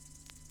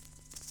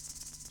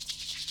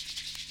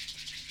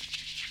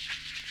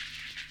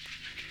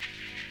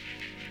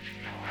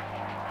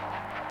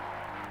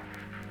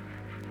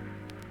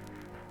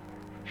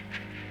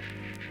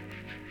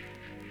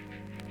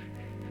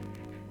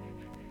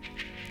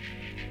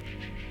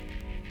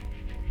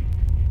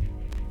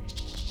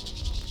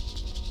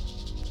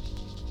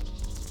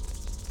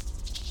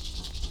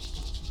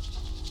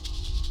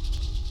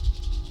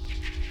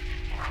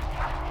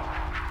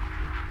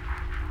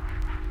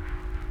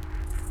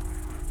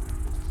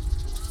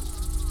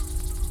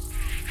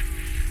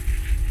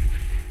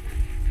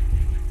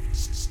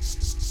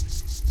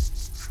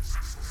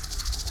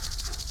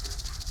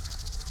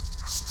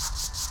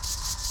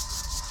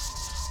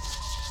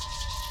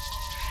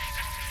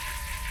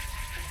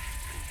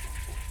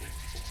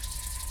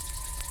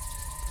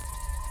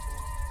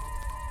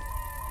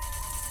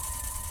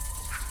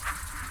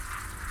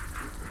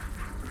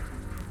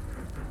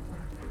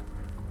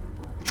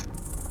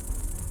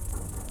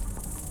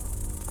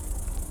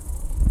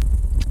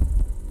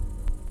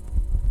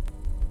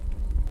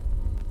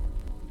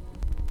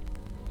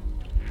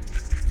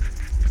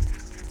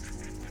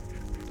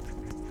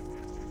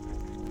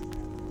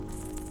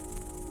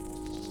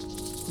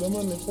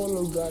 dama ne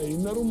xoolal gaay yi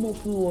naruma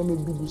fi woon a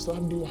dugg sax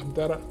di wax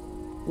dara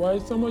waaye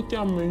sama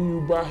càmmeñ yu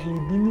baax yi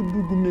duñu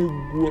dugg néegu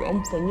góor am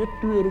fa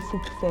 3 weeru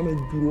fukki fan ak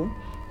juróom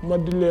ma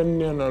di leen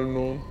neenal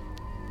noonu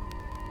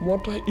moo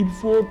tax il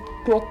faut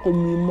tokk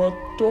mi ma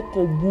tokk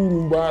buuru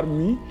mbaar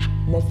mi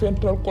ma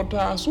fental ko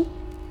taasu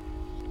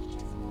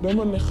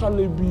dama ne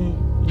xale bi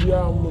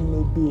yaa mën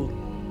a dóor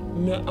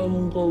ne am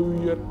nga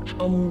yet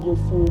am nga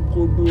foo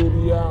ko dóor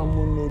yaa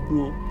mën a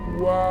dóor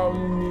waaw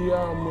ni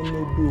yaa mën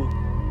a dóor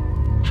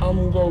am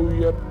nga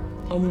yet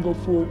am nga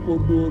foo ko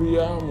dóor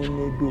yaa mën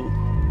a dóor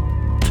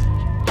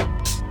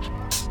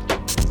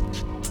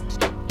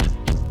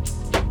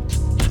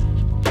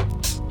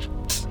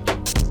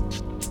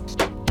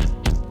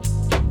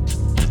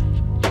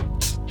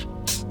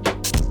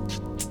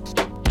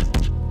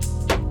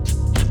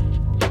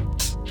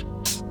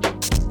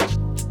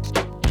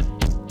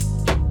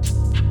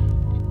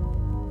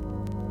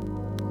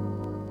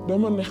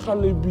dama ne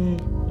xale bi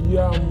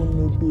yaa mën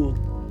a dóor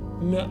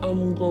ne am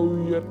nga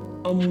yet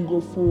am nga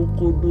foo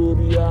ko dóor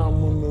yaa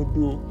mën a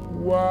dóor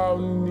waaw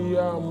ni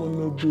yaa mën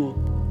a dóor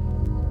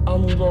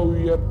am nga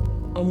yet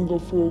am nga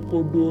foo ko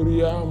dóor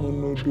yaa mën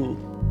a dóor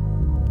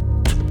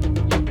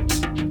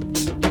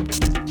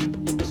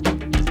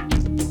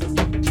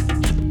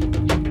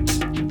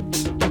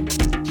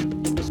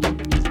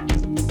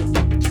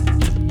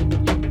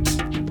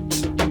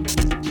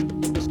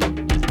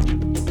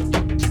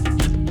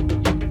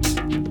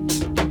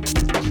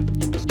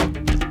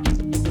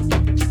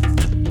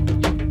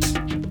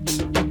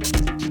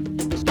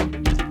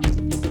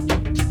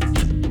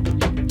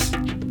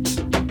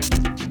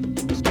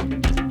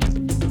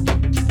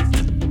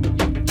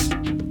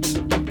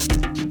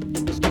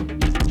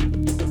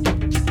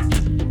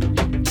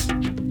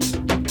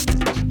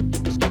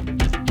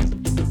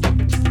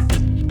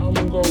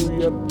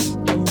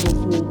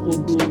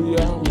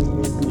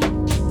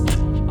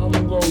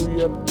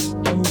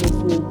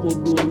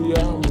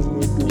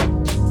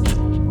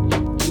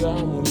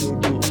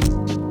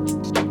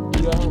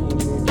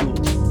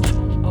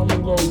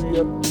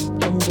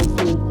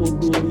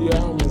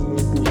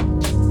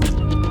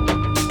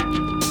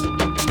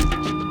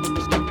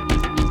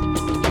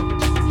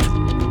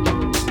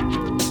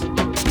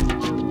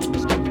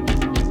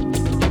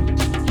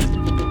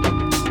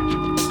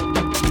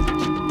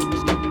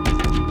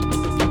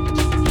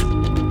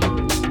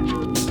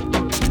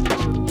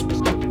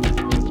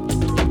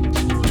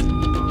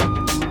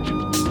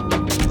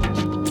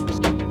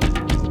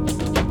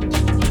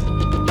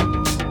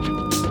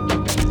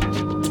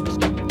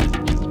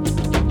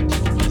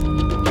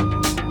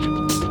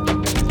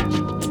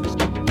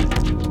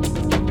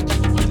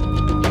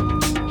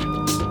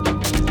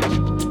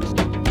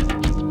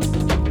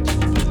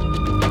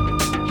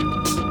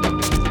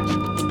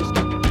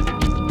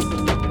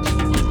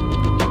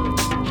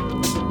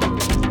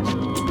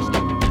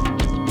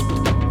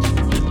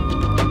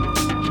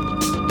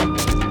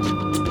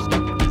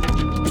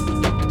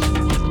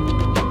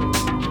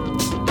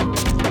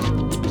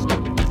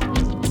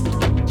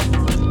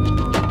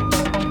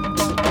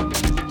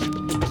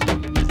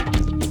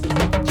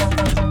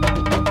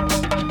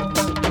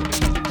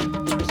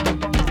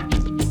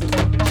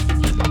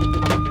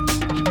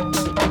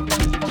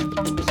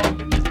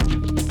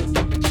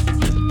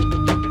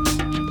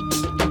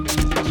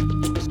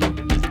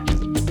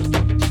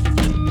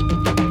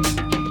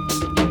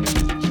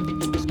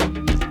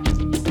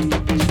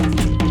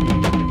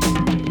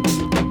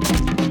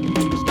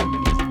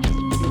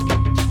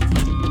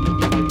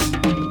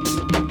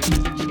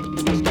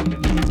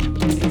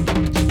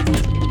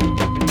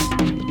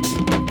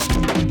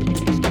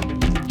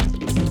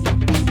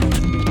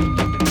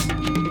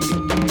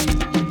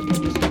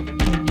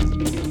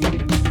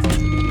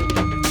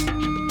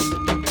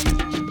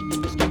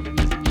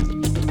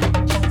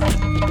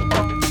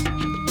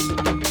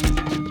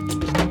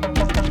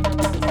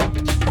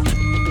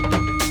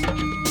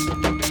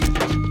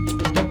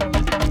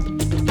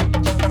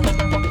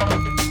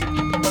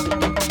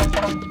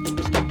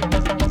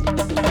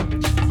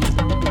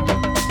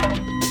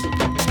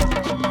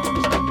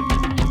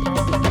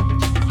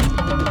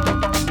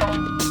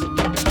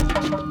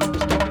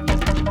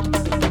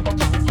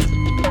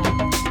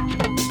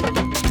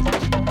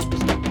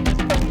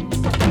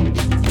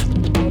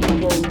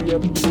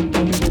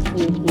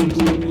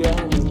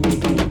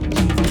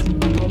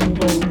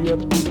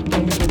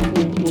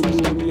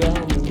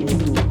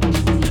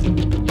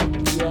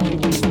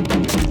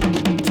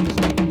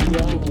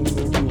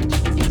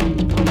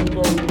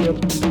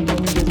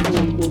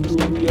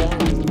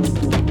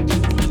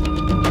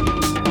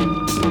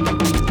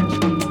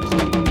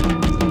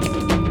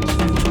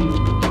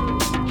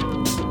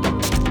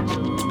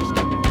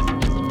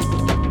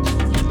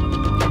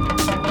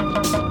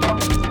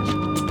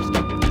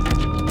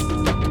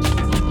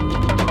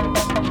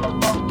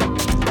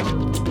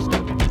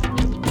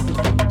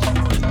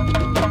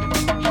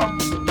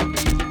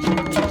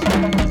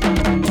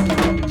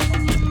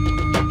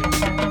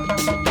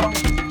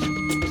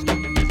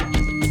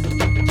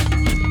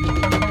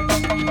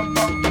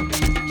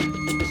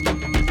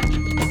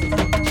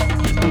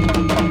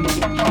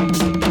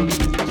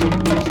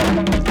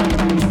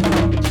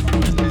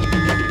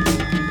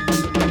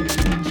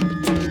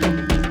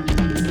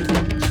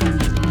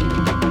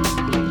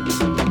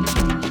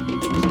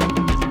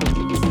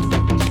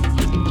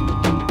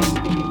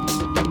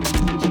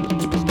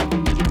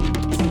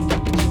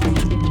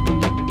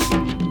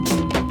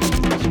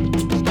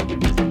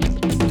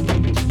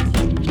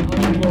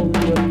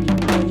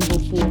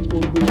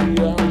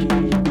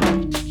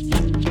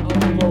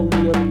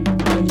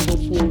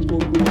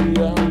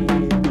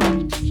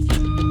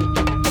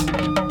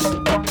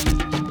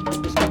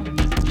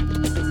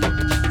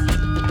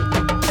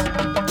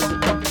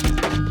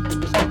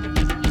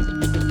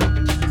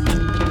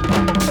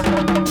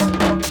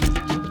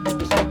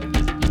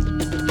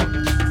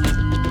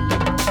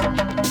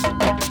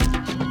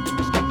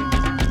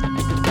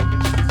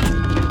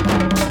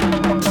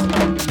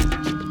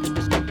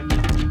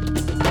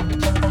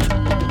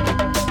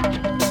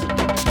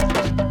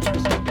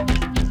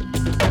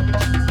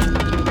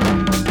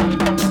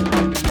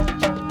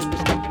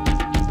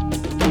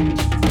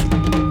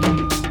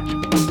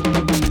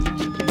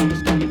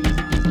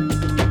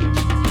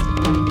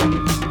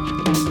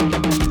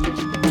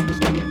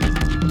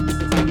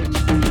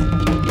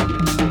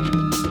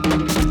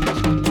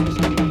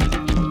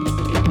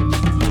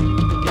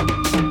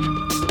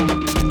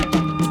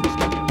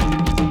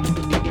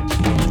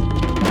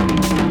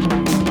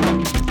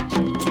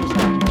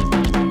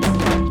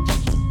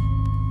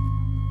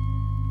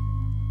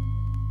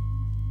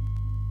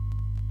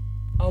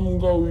am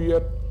nga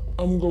wet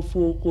am nga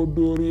foo ko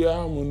dóor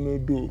yaa mën a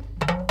dóor